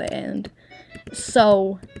married in the end.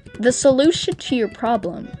 So, the solution to your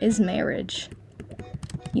problem is marriage.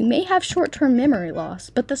 You may have short-term memory loss,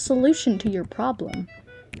 but the solution to your problem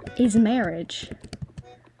is marriage.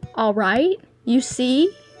 Alright? You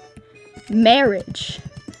see? Marriage.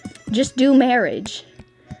 Just do marriage.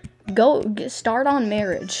 Start on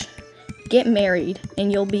marriage. Get married,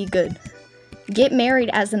 and you'll be good. Get married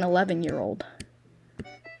as an 11-year-old.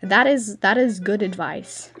 That is good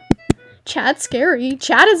advice. Chat's scary.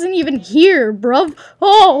 Chat isn't even here, bruv.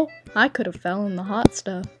 Oh! I could have fell in the hot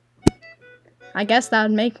stuff. I guess that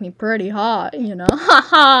would make me pretty hot, you know.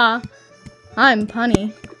 Haha! I'm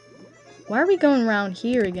punny. Why are we going around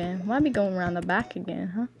here again? Why are we going around the back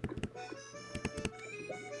again, huh?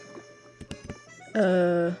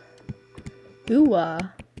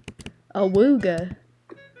 Awooga.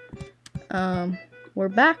 We're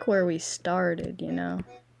back where we started, you know.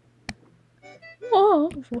 Oh,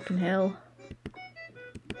 fucking hell.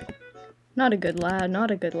 Not a good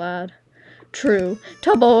lad. True,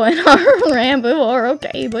 Tubbo and our Rambo are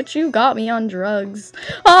okay, but you got me on drugs.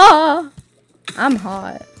 Ah! I'm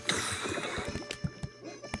hot.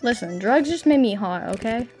 Listen, drugs just made me hot,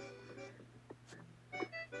 okay?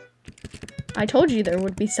 I told you there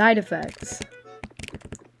would be side effects.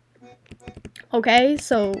 Okay,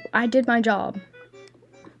 so I did my job.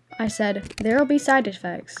 I said, there'll be side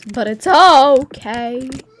effects, but it's okay.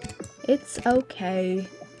 It's okay.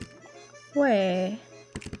 Wait.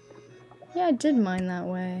 Yeah, I did mine that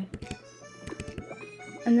way.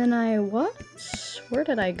 And then what? Where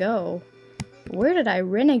did I go? Where did I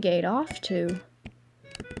renegade off to?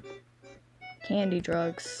 candy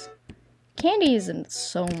drugs. Candy isn't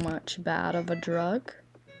so much bad of a drug.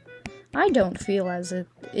 I don't feel as it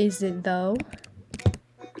is it though.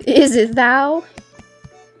 Is it thou?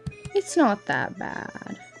 It's not that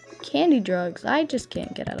bad. Candy drugs, I just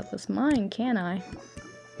can't get out of this mind, can I?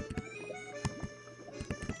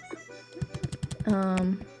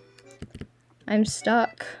 I'm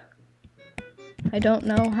stuck. I don't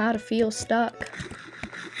know how to feel stuck.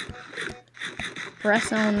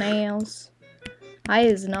 Press on nails. I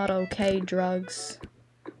is not okay, drugs.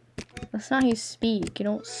 That's not how you speak. You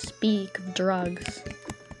don't speak of drugs.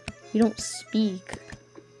 You don't speak.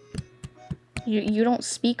 You don't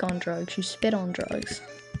speak on drugs. You spit on drugs.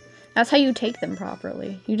 That's how you take them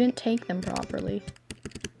properly. You didn't take them properly.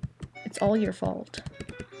 It's all your fault.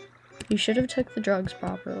 You should have took the drugs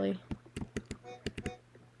properly.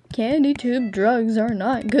 Candy tube drugs are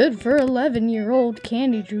not good for 11-year-old.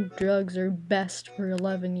 Candy tube drugs are best for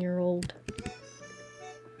 11-year-old.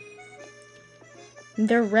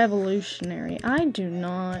 They're revolutionary. I do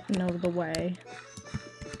not know the way.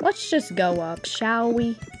 Let's just go up, shall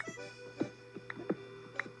we?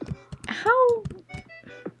 How?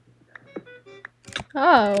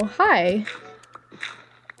 Oh, hi.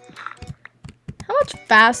 How much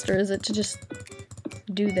faster is it to just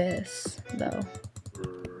do this, though?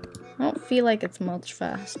 I don't feel like it's much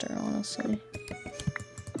faster, honestly.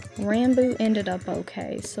 Rambo ended up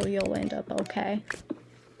okay, so you'll end up okay.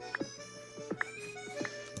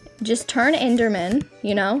 Just turn Enderman,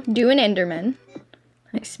 you know? Do an Enderman.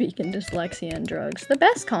 I speak in dyslexia and drugs. The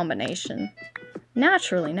best combination.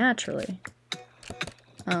 Naturally.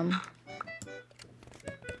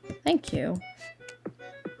 Thank you.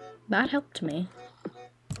 That helped me.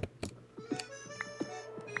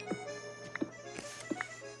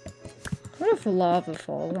 What if lava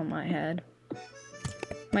falls on my head?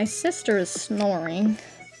 My sister is snoring.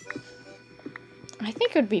 I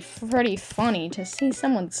think it would be pretty funny to see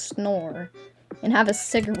someone snore and have a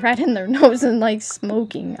cigarette in their nose and, like,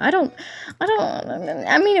 smoking. I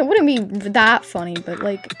mean, it wouldn't be that funny, but,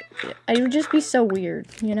 like, it would just be so weird,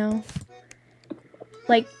 you know?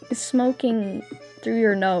 Like, smoking through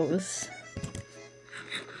your nose.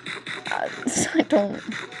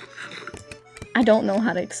 I don't know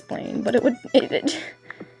how to explain, but it'd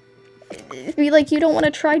be like, you don't want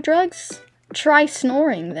to try drugs? Try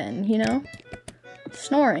snoring then, you know?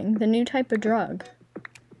 Snoring, the new type of drug.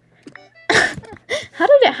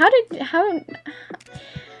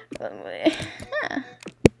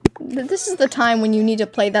 This is the time when you need to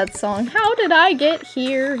play that song. How did I get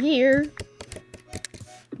here?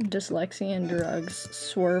 Dyslexia and drugs.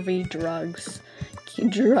 Swervy drugs.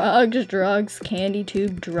 Drugs. Candy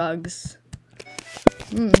tube drugs.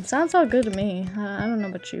 Sounds all good to me. I don't know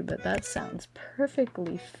about you, but that sounds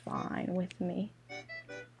perfectly fine with me.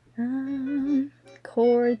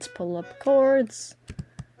 Chords, pull up chords.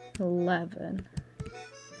 11.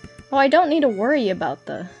 Oh, I don't need to worry about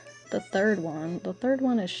the third one. The third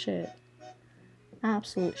one is shit.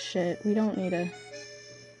 Absolute shit. We don't need to...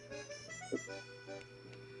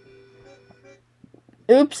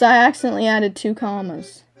 Oops, I accidentally added 2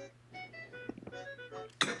 commas.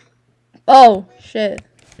 Oh, shit.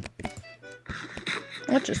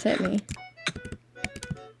 What just hit me?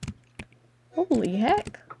 Holy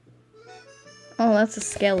heck. Oh, that's a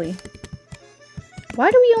skelly. Why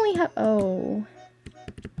do we only have... Oh.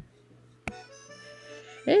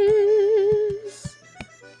 Shiz.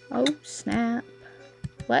 Oh, snap.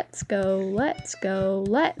 Let's go.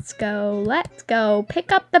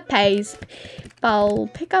 Pick up the pace. People,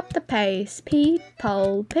 pick up the pace.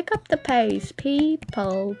 People, pick up the pace.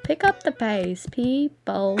 People, pick up the pace.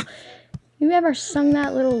 People. You ever sung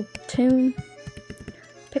that little tune?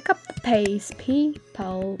 Pick up the pace.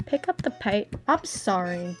 People, pick up the pace. I'm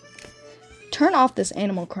sorry. Turn off this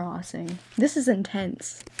Animal Crossing. This is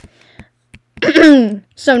intense.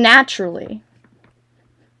 So naturally,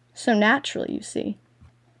 you see.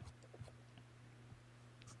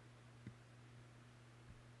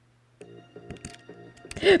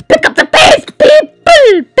 Pick up the pace,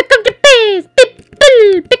 people! Pick up the pace,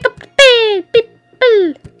 people! Pick up the pace,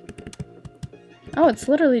 people! Oh, it's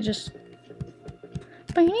literally just...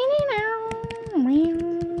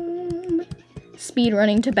 Speed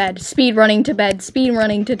running to bed, speed running to bed, speed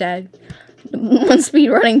running to death. Speed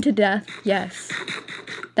running to death, yes.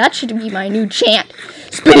 That should be my new chant.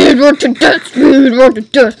 Speed run to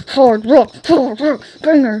death, hard rock,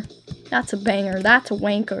 banger. That's a banger, that's a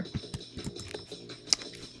wanker.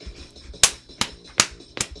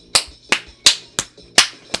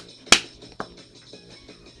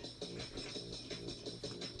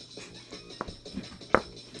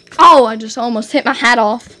 Oh, I just almost hit my hat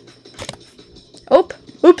off.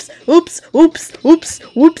 Oops, oops,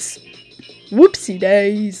 whoops. Whoopsie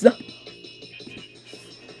days.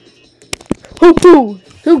 Hoo hoo.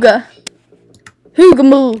 Hooga. Hooga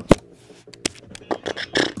moo.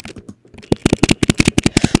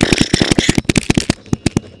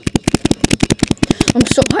 I'm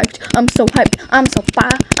so hyped. I'm so hyped. I'm so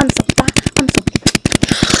fire. I'm so fire. I'm so.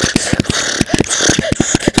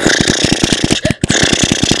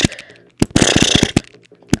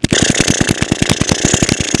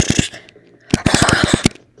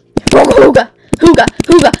 Hooga, hooga,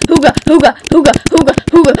 hooga, hooga, hooga, hooga, hooga,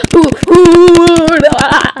 hooga, hooga,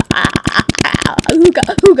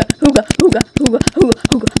 hooga, hooga, hooga, hooga, hooga,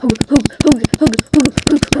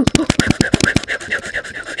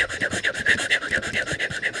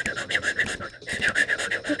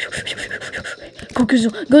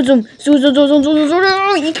 Go zoom,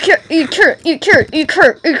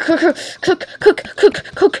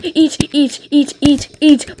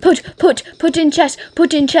 eat, put in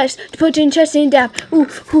chest, in dab.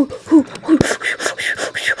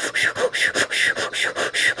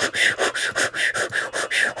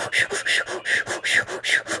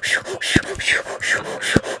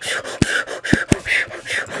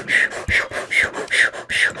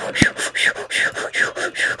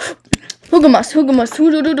 Hoogamas,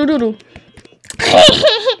 hoo-do-do-do-do-do.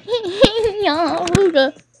 Yeah,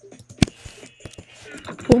 hooga.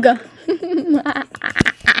 Hooga.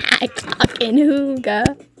 Fucking hooga.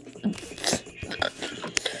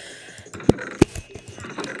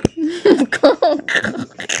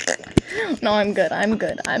 No, I'm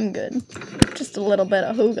good. Just a little bit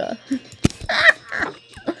of hooga.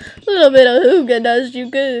 A little bit of hooga does you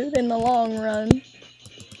good in the long run.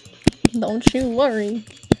 Don't you worry.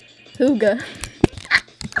 Hooga.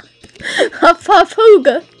 Huff huff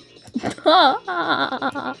hooga.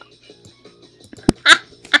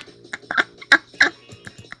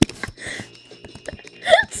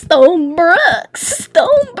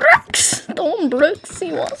 Stonebrooks,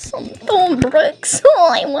 he wants some Stonebrooks. Oh,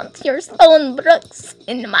 I want your Stonebrooks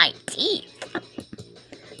in my teeth.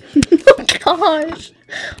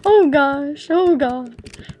 Oh gosh.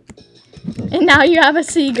 And now you have a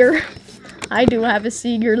Seeger. I do have a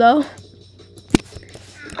Seeger though.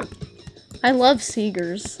 I love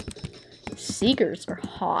Seegers. Seegers are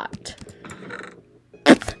hot.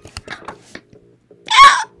 I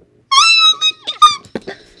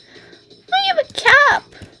have a cap.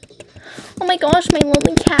 Oh my gosh, my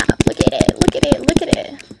lonely cap. Look at it.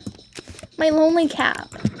 My lonely cap.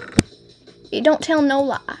 You don't tell no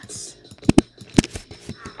lies.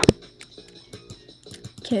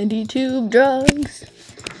 Candy tube drugs.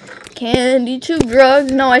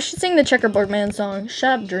 No, I should sing the Checkerboard Man song.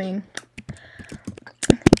 Shut up, Dream.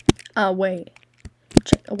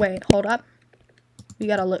 Wait, hold up. We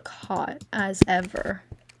gotta look hot as ever.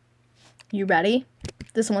 You ready?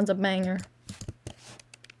 This one's a banger.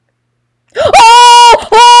 Oh!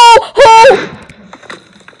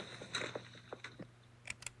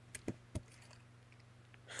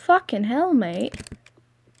 Fucking hell, mate.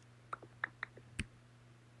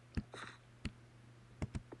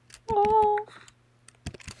 Oh.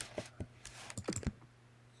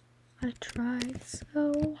 I tried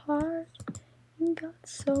so hard and got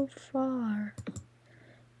so far.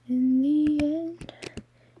 In the end,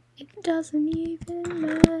 it doesn't even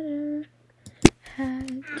matter.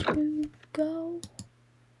 Had to go.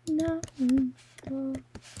 No.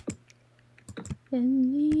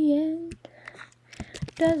 In the end,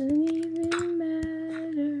 doesn't even matter.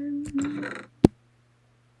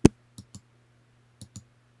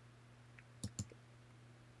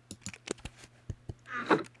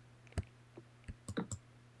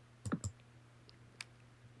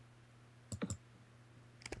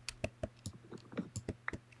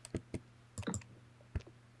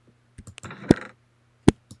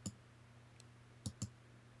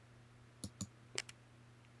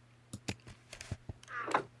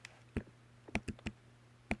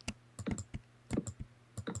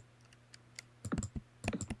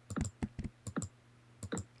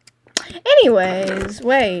 Anyways,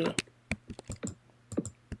 wait.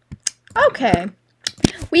 Okay.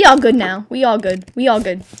 We all good now. We all good.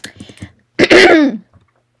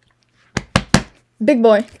 Big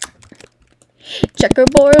boy.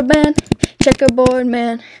 Checkerboard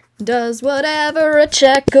man does whatever a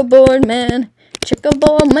checkerboard man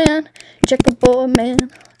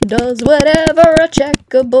does whatever a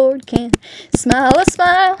checkerboard can. Smile a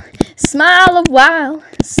smile a while,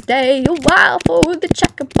 stay a while for the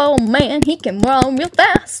checkerboard man. He can run real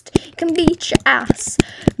fast, he can beat your ass.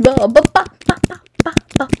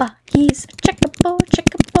 He's a checkerboard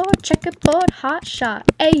checkerboard, hot shot.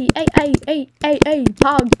 Ay, ay, ay, ay, ay, ay,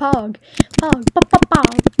 pog, pog, pog, pa, pa, pa,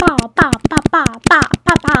 pa, pa, pa, pa, pa,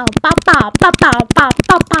 pa, pa, pa, pa, pa,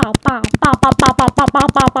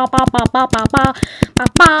 pa, pa, pa,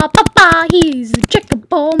 pa, pa, pa, he's a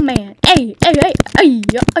checkerboard man. Ay, ay, ay, ay,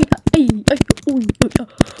 ay, ay, ay,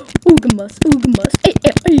 oogamus, oogamus, ay,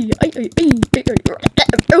 ay, ay, ay, ay, ay,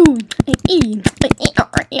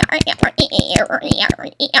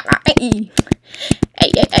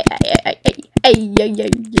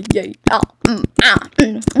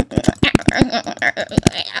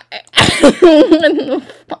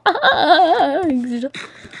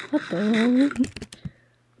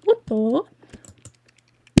 What the?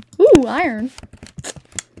 Ooh, iron.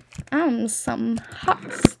 Some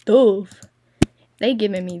hot stuff. They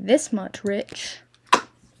giving me this much, Rich.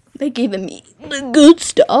 They giving me the good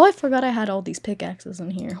stuff. Oh, I forgot I had all these pickaxes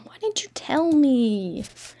in here. Why didn't you tell me?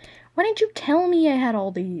 Why didn't you tell me I had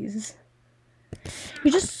all these?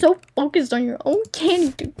 You're just so focused on your own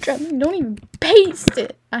candy drum. You don't even paste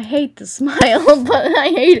it. I hate the smile, but I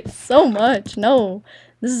hate it so much. No,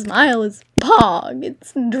 this smile is pog.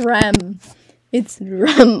 It's drem. It's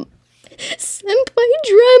drem. Senpai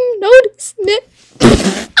Drem, notice me.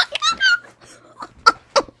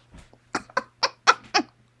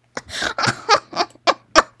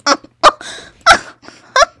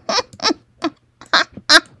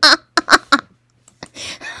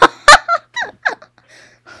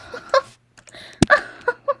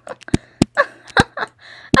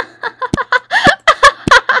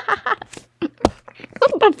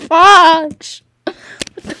 What the fuck?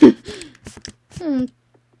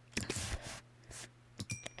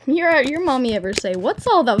 Your mommy ever say, "What's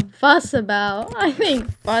all the fuss about?" I think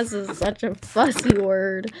fuss is such a fussy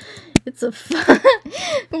word. It's a fuss.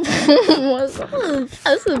 What's all the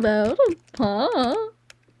fuss about, Pa?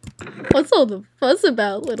 What's all the fuss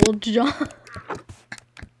about, little John?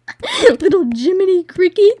 Little Jiminy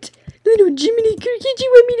Cricket? Little Jiminy Cricket, you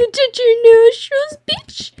want me to touch your nostrils,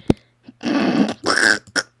 bitch?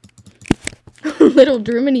 Little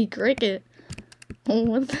Driminy Cricket.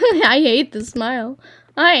 Oh, I hate the smile.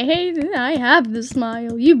 I hate it. I have the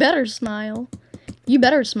smile. You better smile. You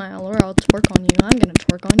better smile or I'll twerk on you. I'm gonna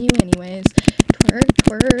twerk on you anyways. Twerk,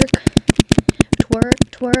 twerk. Twerk,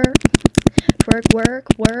 twerk. Twerk, work,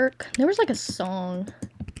 work. There was like a song.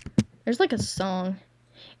 There's like a song.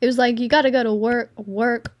 It was like, you gotta go to work,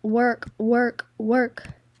 work, work, work, work.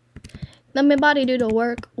 Let my body do the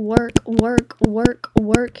work, work, work, work,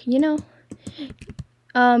 work, you know?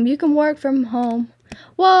 You can work from home.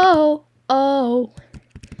 Whoa, oh.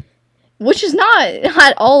 Which is not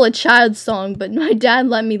at all a child's song, but my dad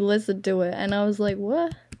let me listen to it, and I was like,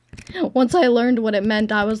 what? Once I learned what it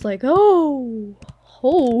meant, I was like, oh,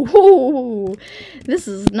 this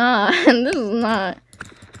is not.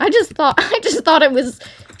 I just thought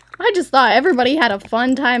everybody had a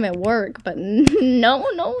fun time at work, but no,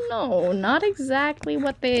 not exactly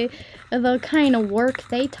what the kind of work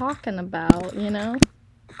they talking about, you know?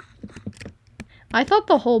 I thought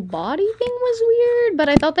the whole body thing was weird, but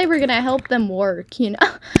I thought they were gonna help them work, you know?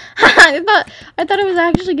 I thought it was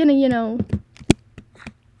actually gonna, you know,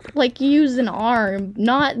 like use an arm,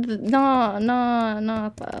 not the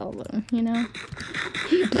elbow, you know?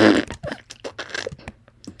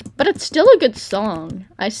 But it's still a good song.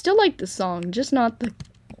 I still like the song, just not the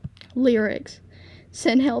lyrics.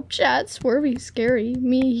 Send help chat, Swervy, scary.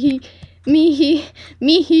 Me,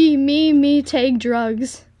 take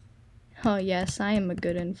drugs. Oh yes, I am a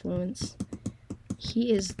good influence.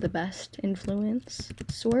 He is the best influence.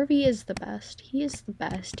 Swervy is the best. He is the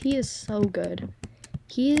best. He is so good.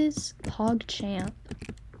 He is Pog Champ.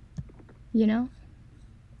 You know?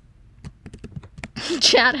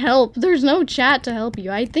 Chat help. There's no chat to help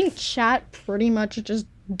you. I think chat pretty much just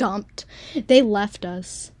dumped. They left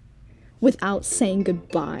us without saying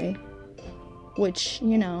goodbye. Which,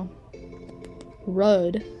 you know,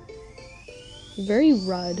 rude. Very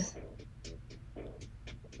rude.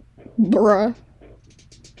 Bruh.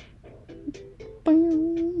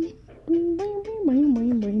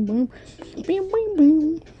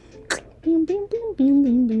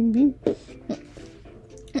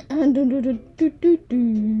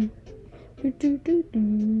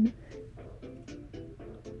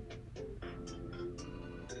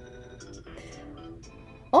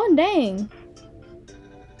 Oh dang.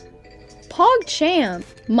 Pog Champ.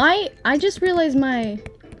 I just realized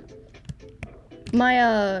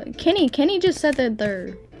Kenny just said that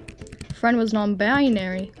their friend was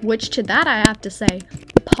non-binary, which to that I have to say,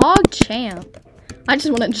 Pog Champ. I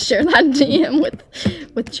just wanted to share that DM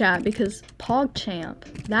with chat because Pog Champ,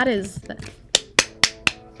 that is the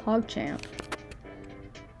Pog Champ.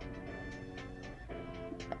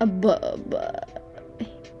 A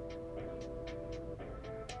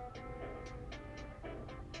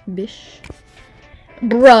bish.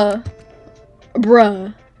 Bruh.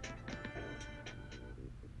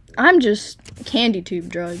 I'm just candy tube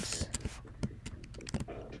drugs.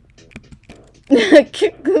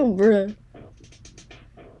 Bruh.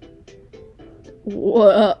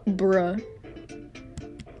 What, bruh?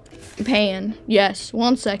 Pan. Yes.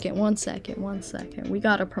 1 second. We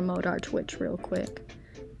gotta promote our Twitch real quick.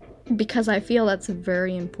 Because I feel that's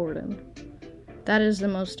very important. That is the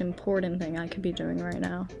most important thing I could be doing right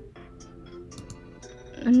now.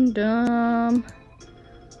 And,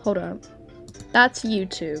 hold up. That's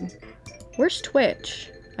YouTube. Where's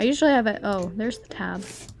Twitch? I usually have it. Oh, there's the tab.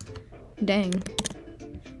 Dang.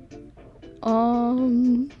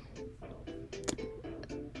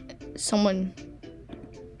 Someone.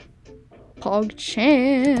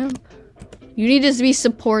 PogChamp. You need to be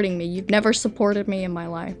supporting me. You've never supported me in my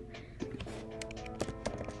life.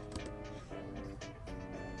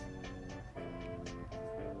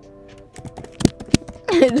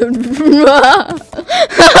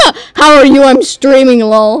 How are you? I'm streaming,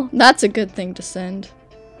 lol. That's a good thing to send.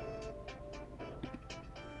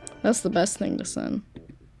 That's the best thing to send.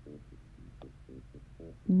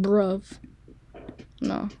 Bruv.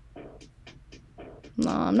 No.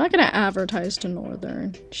 No, I'm not gonna advertise to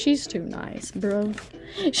Northern. She's too nice, bro.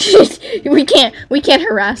 We can't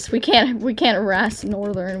harass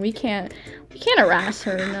Northern. We can't harass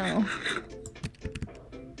her, no.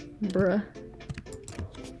 Bruh.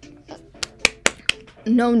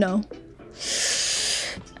 No.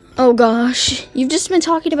 Oh gosh. You've just been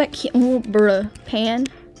talking about bruh. Pan?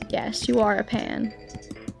 Yes, you are a pan.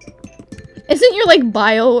 Isn't your like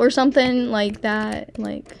bio or something like that?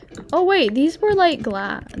 Like, oh wait, these were like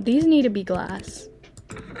glass. These need to be glass.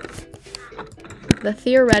 The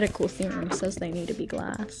theoretical theorem says they need to be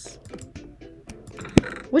glass.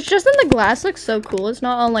 Which doesn't the glass look so cool? It's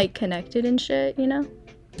not all like connected and shit, you know?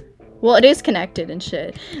 Well, it is connected and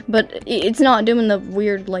shit, but it's not doing the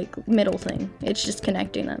weird like middle thing. It's just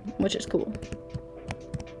connecting them, which is cool.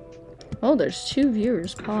 Oh, there's 2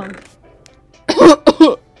 viewers, Pog.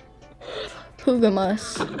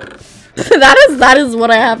 Hoogamus. that is what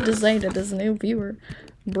I have to say to this new viewer.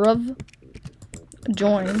 Bruv.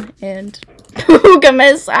 Join and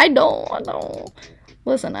Hoogamus. I don't.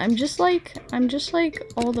 Listen, I'm just like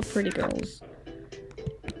all the pretty girls.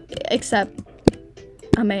 Except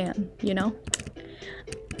a man, you know?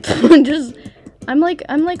 I'm like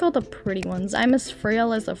all the pretty ones. I'm as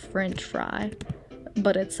frail as a French fry.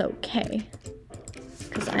 But it's okay.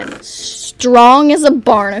 Because I'm strong as a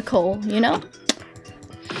barnacle, you know?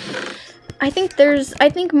 I think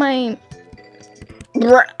my...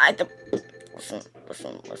 Listen.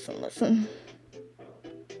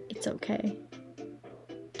 It's okay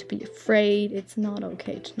to be afraid. It's not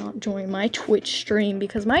okay to not join my Twitch stream,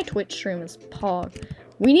 because my Twitch stream is Pog.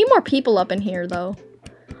 We need more people up in here, though.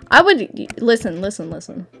 I would... Listen.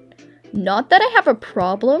 Not that I have a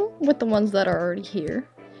problem with the ones that are already here.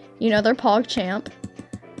 You know, they're PogChamp.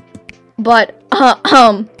 But,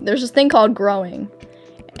 there's this thing called growing.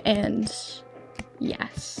 And,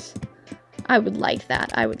 yes. I would like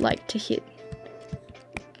that. I would like to hit...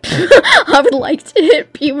 I would like to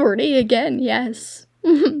hit puberty again, yes.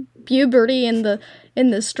 Puberty in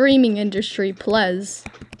the streaming industry, please.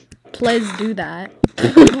 Please do that.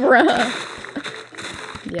 Bruh.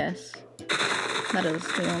 Yes. That is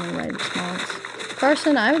the only right response.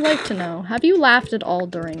 Carson, I would like to know, have you laughed at all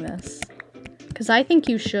during this? Because I think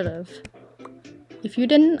you should have. If you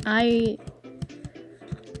didn't, I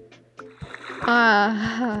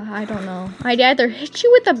don't know. I'd either hit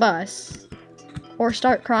you with a bus or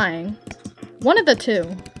start crying. One of the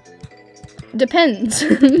two. Depends.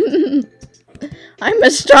 I'm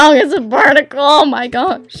as strong as a barnacle. Oh my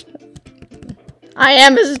gosh. I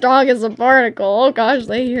am as strong as a barnacle. Oh gosh,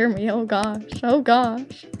 they hear me. Oh gosh. Oh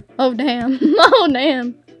gosh. Oh damn. Oh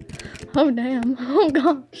damn. Oh damn. Oh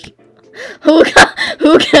gosh. Hookah.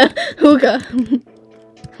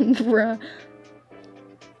 Bruh.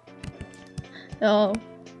 Oh.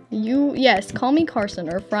 Yes, call me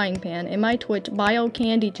Carson or Frying Pan. In my Twitch bio,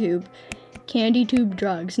 candy tube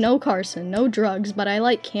drugs. No Carson, no drugs, but I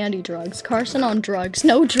like candy drugs. Carson on drugs,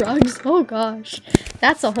 no drugs. Oh gosh.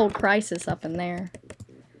 That's a whole crisis up in there.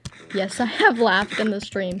 Yes, I have laughed in the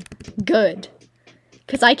stream. Good.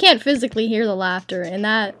 Because I can't physically hear the laughter, and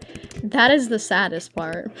that is the saddest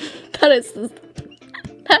part. That is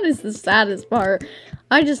the saddest part.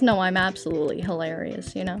 I just know I'm absolutely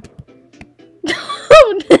hilarious, you know?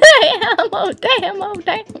 Oh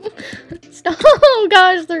damn. Stop. Oh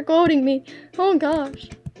gosh, they're quoting me. Oh gosh.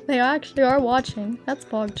 They actually are watching. That's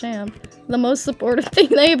PogChamp. The most supportive thing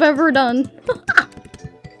they've ever done.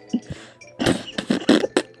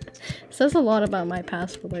 Says a lot about my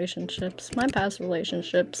past relationships. My past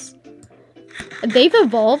relationships. They've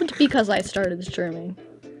evolved because I started streaming.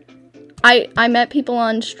 I met people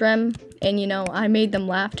on stream, and you know, I made them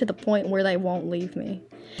laugh to the point where they won't leave me.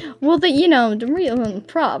 Well, you know, the real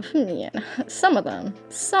prop, yeah, some of them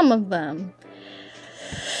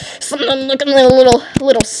looking a little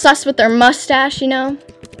sus with their mustache, you know.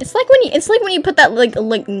 It's like when you put that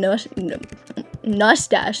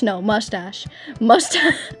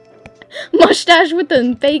mustache with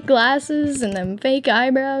them fake glasses and them fake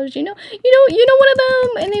eyebrows, you know one of them,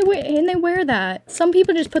 and they wear that. Some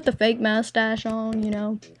people just put the fake mustache on, you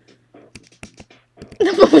know.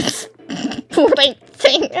 The most boring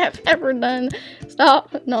thing I've ever done.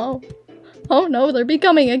 Stop. No. Oh no, they're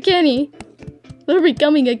becoming a Kenny. They're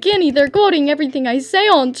becoming a Kenny. They're quoting everything I say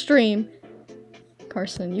on stream.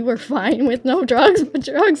 Carson, you were fine with no drugs, but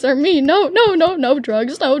drugs are me. No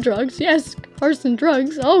drugs, no drugs. Yes, Carson,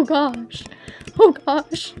 drugs. Oh gosh. Oh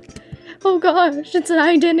gosh. Oh gosh, it's an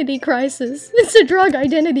identity crisis. It's a drug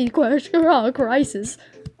identity crisis.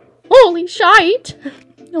 Holy shite.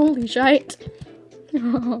 Holy shite.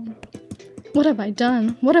 Oh. What have I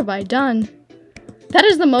done? What have I done? That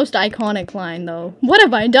is the most iconic line, though. What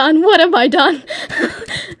have I done? What have I done?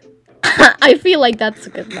 I feel like that's a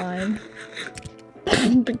good line.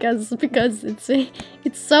 because it's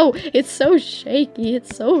so shaky,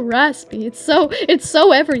 it's so raspy, it's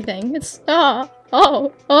so everything. It's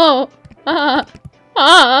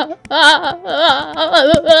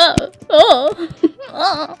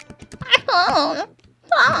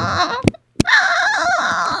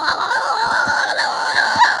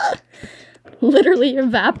literally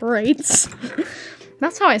evaporates.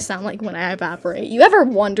 That's how I sound like when I evaporate. You ever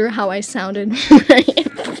wonder how I sounded when I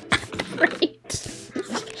evaporate?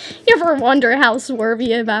 You ever wonder how Swervy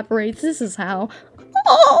evaporates? This is how.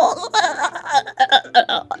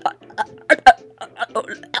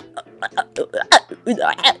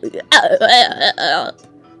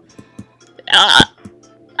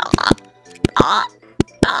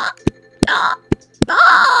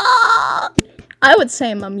 I would say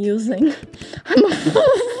I'm amusing. I'm a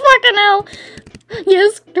fucking hell.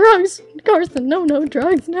 Yes, drugs. Carson, no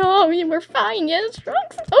drugs. No, you were fine. Yes,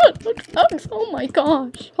 drugs. Oh, drugs. Oh my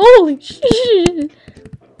gosh. Holy shit.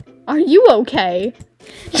 Are you okay?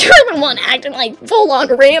 You're the one acting like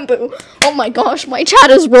full-on Rambo. Oh my gosh, my chat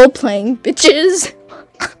is role-playing, bitches.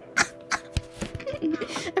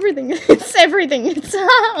 Everything. It's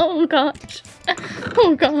oh gosh.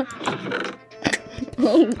 Oh gosh.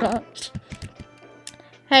 Oh gosh.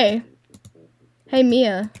 Hey,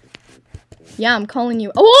 Mia. Yeah, I'm calling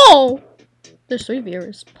you. Oh! There's 3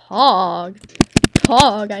 viewers. Pog,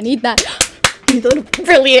 I need that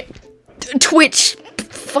affiliate Twitch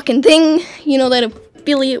fucking thing. You know, that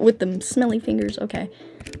affiliate with them smelly fingers. Okay.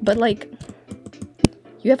 But, like,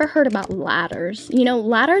 you ever heard about ladders? You know,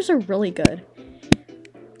 ladders are really good.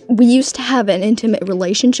 We used to have an intimate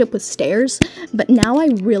relationship with stairs, but now I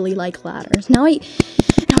really like ladders. Now I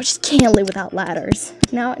just can't live without ladders.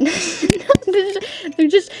 Now, they're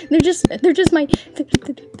just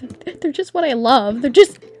what I love. They're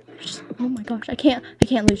just, oh my gosh, I can't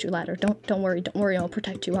lose your ladder. Don't worry, I'll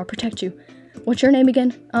protect you. What's your name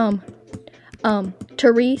again?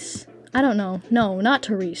 Therese? I don't know. No, not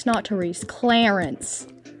Therese. Clarence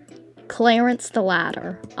the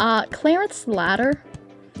ladder. Clarence the ladder?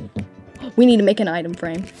 We need to make an item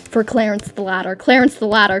frame for Clarence the ladder.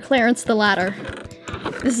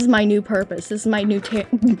 This is my new purpose. This is my new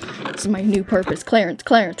purpose. Clarence.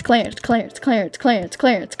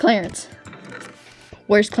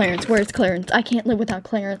 Where's Clarence? I can't live without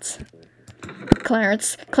Clarence.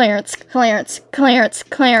 Clarence. Come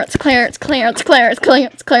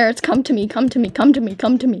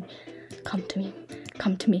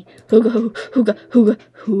to me. Hooga.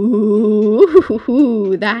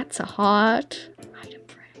 That's a hot item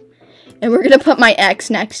frame. And we're gonna put my ex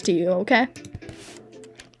next to you, okay?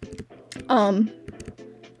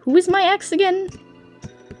 Who is my ex again?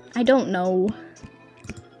 I don't know.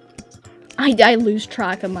 I lose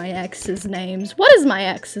track of my ex's names. What is my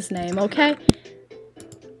ex's name, okay?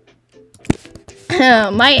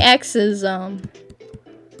 My ex is, a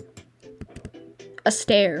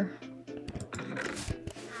stare.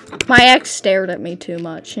 My ex stared at me too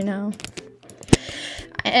much, you know?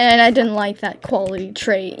 And I didn't like that quality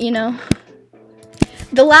trait, you know?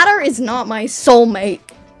 The ladder is not my soulmate.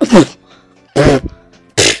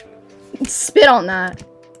 Spit on that.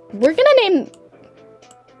 We're gonna name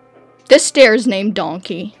this stairs named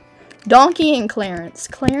Donkey. Donkey and Clarence.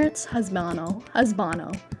 Clarence Husbano.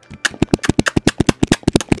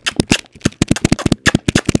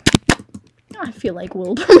 I feel like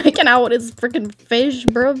Wilbur making out with his freaking fish,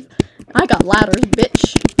 bruv. I got ladders,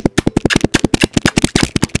 bitch.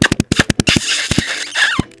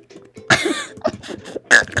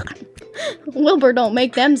 Wilbur don't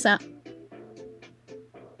make them sound.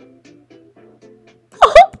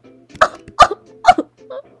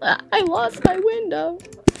 I lost my window.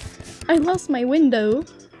 I lost my window.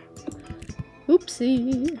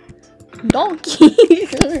 Oopsie. Donkey.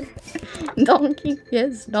 Donkey.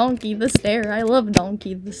 Yes, Donkey the Stare. I love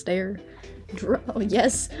Donkey the Stare. Oh,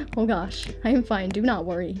 yes. Oh, gosh. I am fine. Do not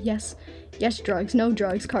worry. Yes. Yes, drugs. No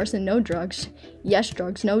drugs. Carson, no drugs. Yes,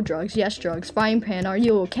 drugs. No drugs. Yes, drugs. Frying pan, are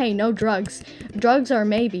you okay? No drugs. Drugs are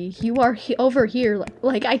maybe. You are over here.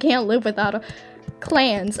 Like, I can't live without a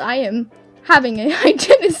clans. I am having an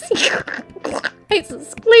identity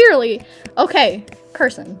crisis. Clearly. Okay,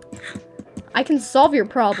 Carson. I can solve your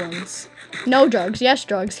problems. No drugs. Yes,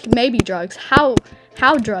 drugs. Maybe drugs. How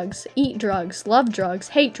drugs? Eat drugs. Love drugs.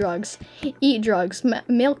 Hate drugs. Eat drugs.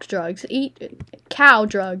 Milk drugs. Eat cow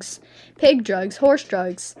drugs. Pig drugs. Horse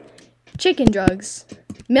drugs. Chicken drugs.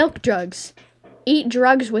 Milk drugs. Eat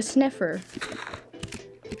drugs with sniffer.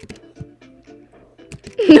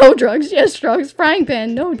 No drugs. Yes, drugs. Frying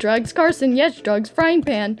pan. No drugs. Carson. Yes, drugs. Frying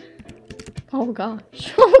pan. Oh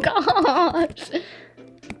gosh. Oh gosh.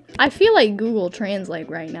 I feel like Google Translate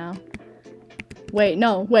right now. Wait,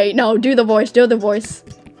 no, do the voice.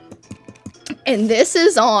 And this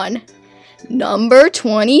is on number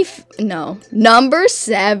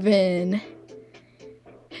 7.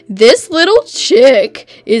 This little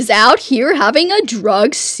chick is out here having a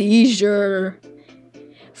drug seizure.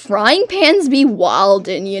 Frying pans be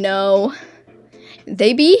wildin', you know.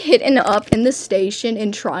 They be hitting up in the station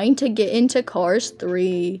and trying to get into Cars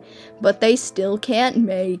 3, but they still can't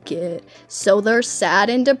make it. So they're sad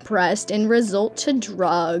and depressed and resort to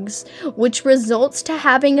drugs, which results to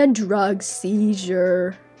having a drug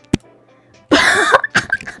seizure.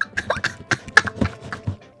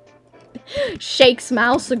 Shakes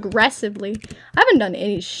mouse aggressively. I haven't done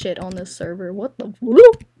any shit on this server. What the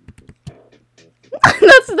whoop?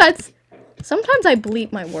 That's sometimes I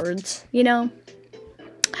bleep my words, you know?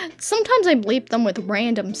 Sometimes I bleep them with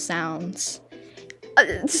random sounds.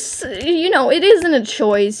 You know, it isn't a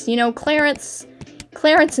choice. You know, Clarence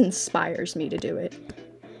inspires me to do it.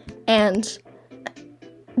 And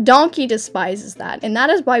Donkey despises that. And that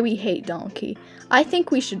is why we hate Donkey. I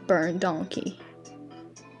think we should burn Donkey.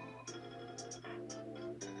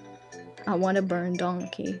 I want to burn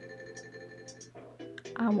Donkey.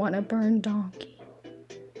 I want to burn Donkey.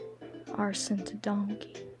 Arson to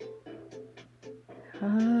Donkey.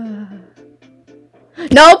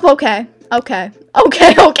 Nope, okay. Let's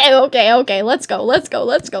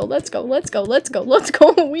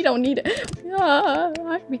go. We don't need it.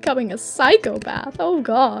 I'm becoming a psychopath. Oh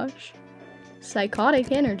gosh.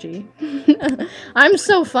 Psychotic energy. I'm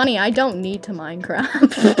so funny, I don't need to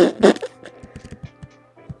Minecraft.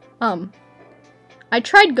 I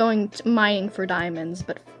tried going to mining for diamonds,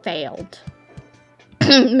 but failed.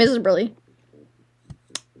 Miserably.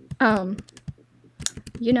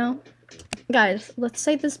 You know, guys, let's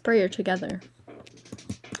say this prayer together.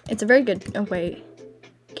 It's a very good. Oh, wait.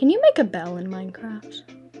 Can you make a bell in Minecraft?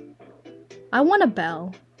 I want a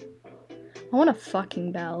bell. I want a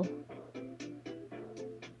fucking bell.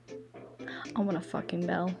 I want a fucking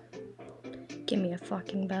bell. Give me a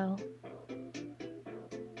fucking bell.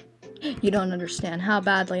 You don't understand how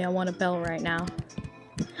badly I want a bell right now.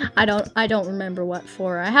 I don't remember what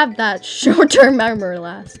for. I have that short-term memory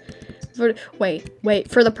loss.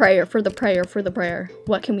 Wait, for the prayer.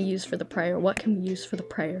 What can we use for the prayer?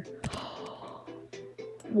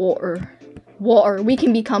 Water. We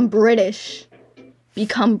can become British.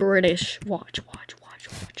 Watch.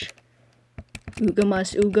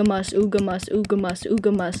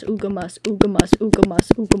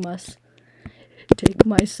 Oogamus. Take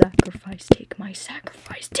my sacrifice.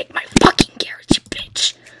 Take my fucking carriage,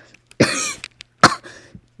 bitch.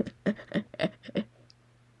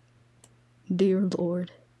 Dear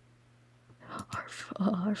Lord,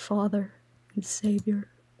 our Father and Savior,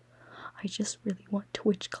 I just really want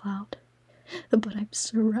Twitch Cloud, but I'm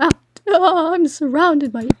surrounded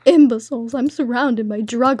by imbeciles. I'm surrounded by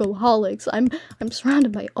drugaholics. I'm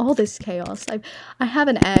surrounded by all this chaos. I have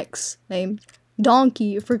an ex named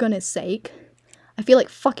Donkey, for goodness sake. I feel like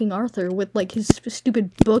fucking Arthur with like his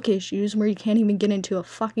stupid book issues where he can't even get into a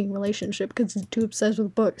fucking relationship because he's too obsessed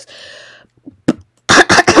with books.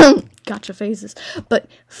 Gotcha phases. But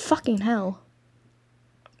fucking hell.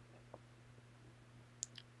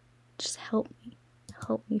 Help me.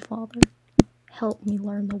 Help me, Father. Help me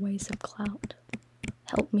learn the ways of clout.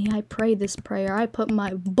 Help me. I pray this prayer. I put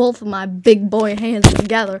both of my big boy hands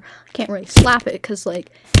together. I can't really slap it because,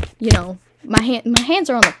 like, you know, my hands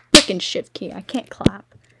are on the frickin' shift key. I can't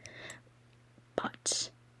clap.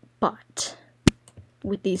 But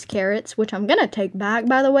with these carrots, which I'm gonna take back,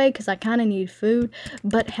 by the way, because I kind of need food,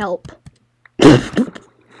 but help.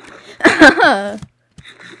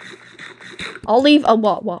 I'll leave a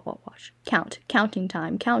watch. Counting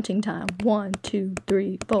time. 1, 2,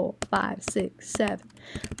 3, 4, 5, 6, 7.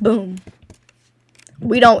 Boom.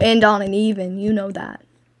 We don't end on an even, you know that.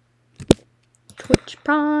 Twitch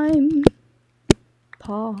Prime.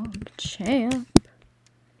 Pog Champ.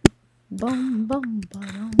 Bum bum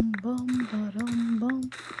ba-dum bum ba-dum bum.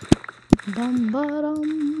 Bum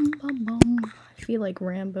ba-dum bum bum. I feel like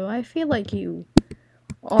Rambo. I feel like you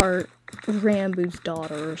are Rambo's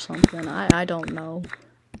daughter or something. I don't know.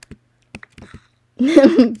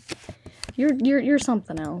 You're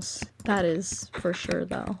something else. That is for sure,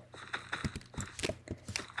 though.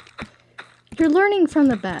 You're learning from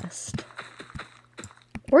the best.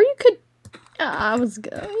 Or you could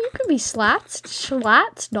you could be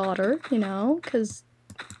Schlatt's daughter, you know, because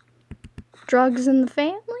drugs in the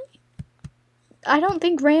family? I don't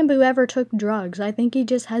think Rambo ever took drugs. I think he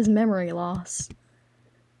just has memory loss.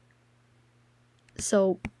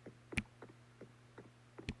 So,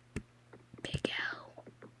 Big L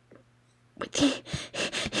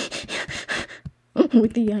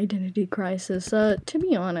with the identity crisis. To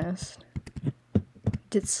be honest,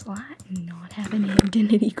 did Slat not have an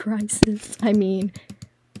identity crisis? I mean,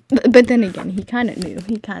 but then again, he kind of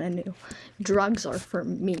knew. Drugs are for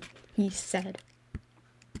me, he said.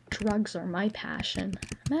 Drugs are my passion.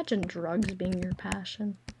 Imagine drugs being your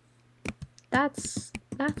passion. That's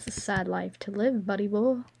a sad life to live, buddy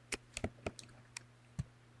boy.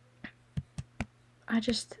 I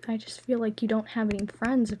just feel like you don't have any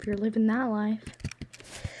friends if you're living that life.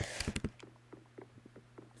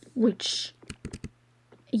 Which,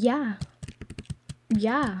 yeah.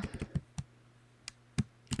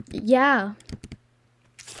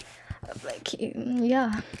 Like,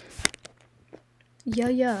 yeah.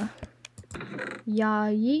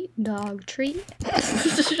 Yeet dog treat.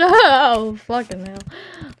 Oh, fucking hell.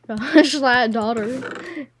 Gosh, that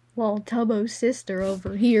daughter. Well, Tubbo's sister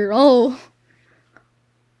over here. Oh.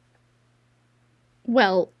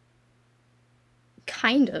 Well,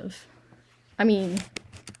 kind of. I mean,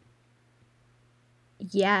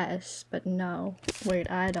 yes, but no. Wait,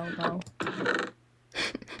 I don't know.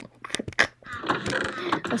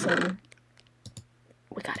 Listen,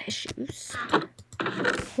 we got issues.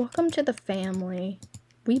 Welcome to the family.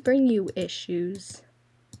 We bring you issues.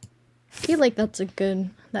 I feel like that's a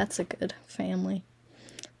good family.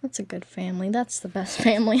 That's a good family. That's the best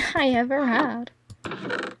family I ever had.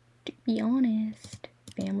 To be honest.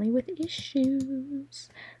 Family with issues.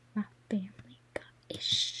 My family got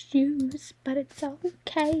issues, but it's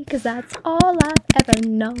okay, because that's all I've ever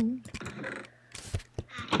known.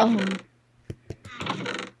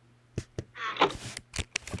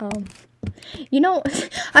 You know,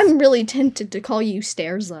 I'm really tempted to call you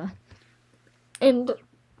Sterza. And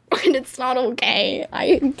it's not okay.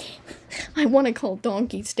 I want to call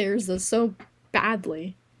Donkey Sterza so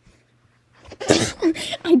badly.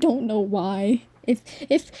 I don't know why. If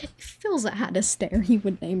Philza had a stare, he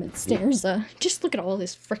would name it Sterza. Just look at all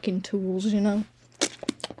his freaking tools, you know?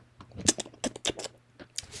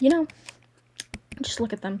 You know? Just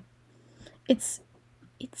look at them. It's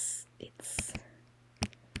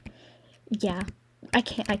yeah. I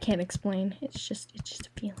can't explain. It's just a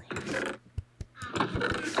feeling.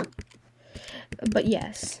 But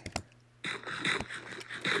yes.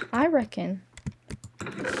 I reckon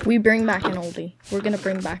we bring back an oldie. We're gonna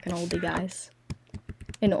bring back an oldie, guys.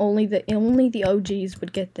 And only the OGs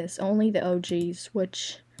would get this. Only the OGs,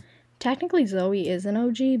 which technically Zoe is an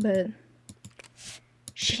OG, but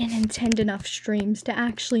she didn't attend enough streams to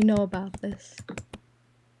actually know about this.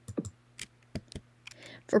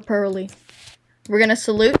 For Pearly. We're gonna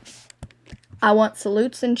salute. I want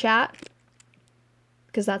salutes in chat.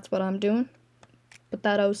 Because that's what I'm doing. Put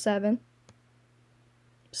that 07.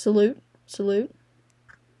 Salute. Salute.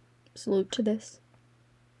 Salute to this.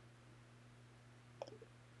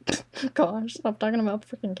 Gosh, stop talking about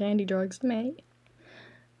freaking candy drugs, mate.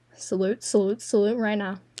 Salute, salute, salute right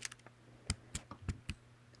now.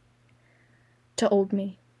 To old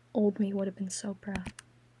me. Old me would have been so proud.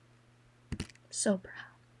 So proud.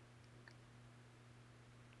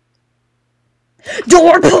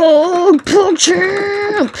 Door pog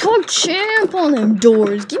champ on them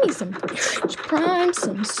doors. Give me some prime,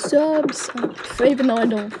 some subs, even though I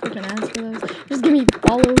don't freaking ask for those. Just give me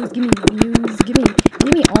follows, give me views, give me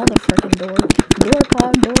all the freaking door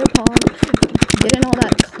pog. Getting all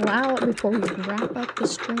that clout before we wrap up the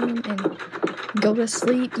stream and go to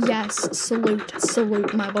sleep. Yes,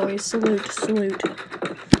 salute, my boys, salute.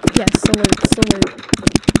 Yes, salute.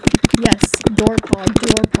 Yes, door pog.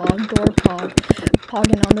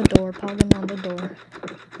 Pogging on the door.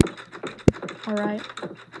 Alright.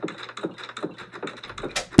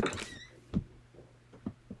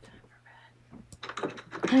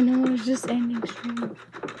 I know, it was just ending stream.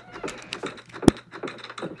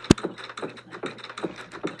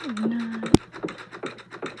 Nah.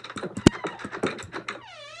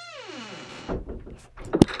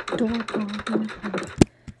 Door pog.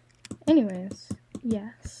 Anyways,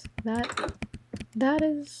 yes, that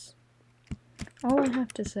is all I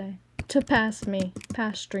have to say to past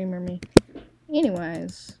streamer me.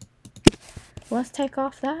 Anyways, let's take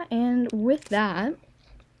off that, and with that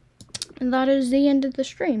is the end of the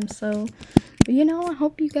stream. So, you know, I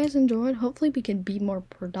hope you guys enjoyed. Hopefully we can be more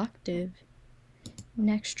productive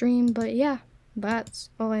next stream, but yeah, that's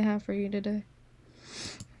all I have for you today.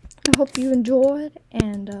 I hope you enjoyed,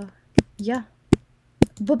 and yeah,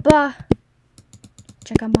 bye-bye.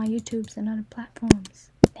 Check out my YouTubes and other platforms.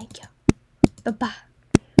 Thank you. Bye-bye.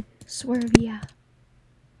 Swervy out.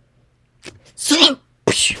 Salute!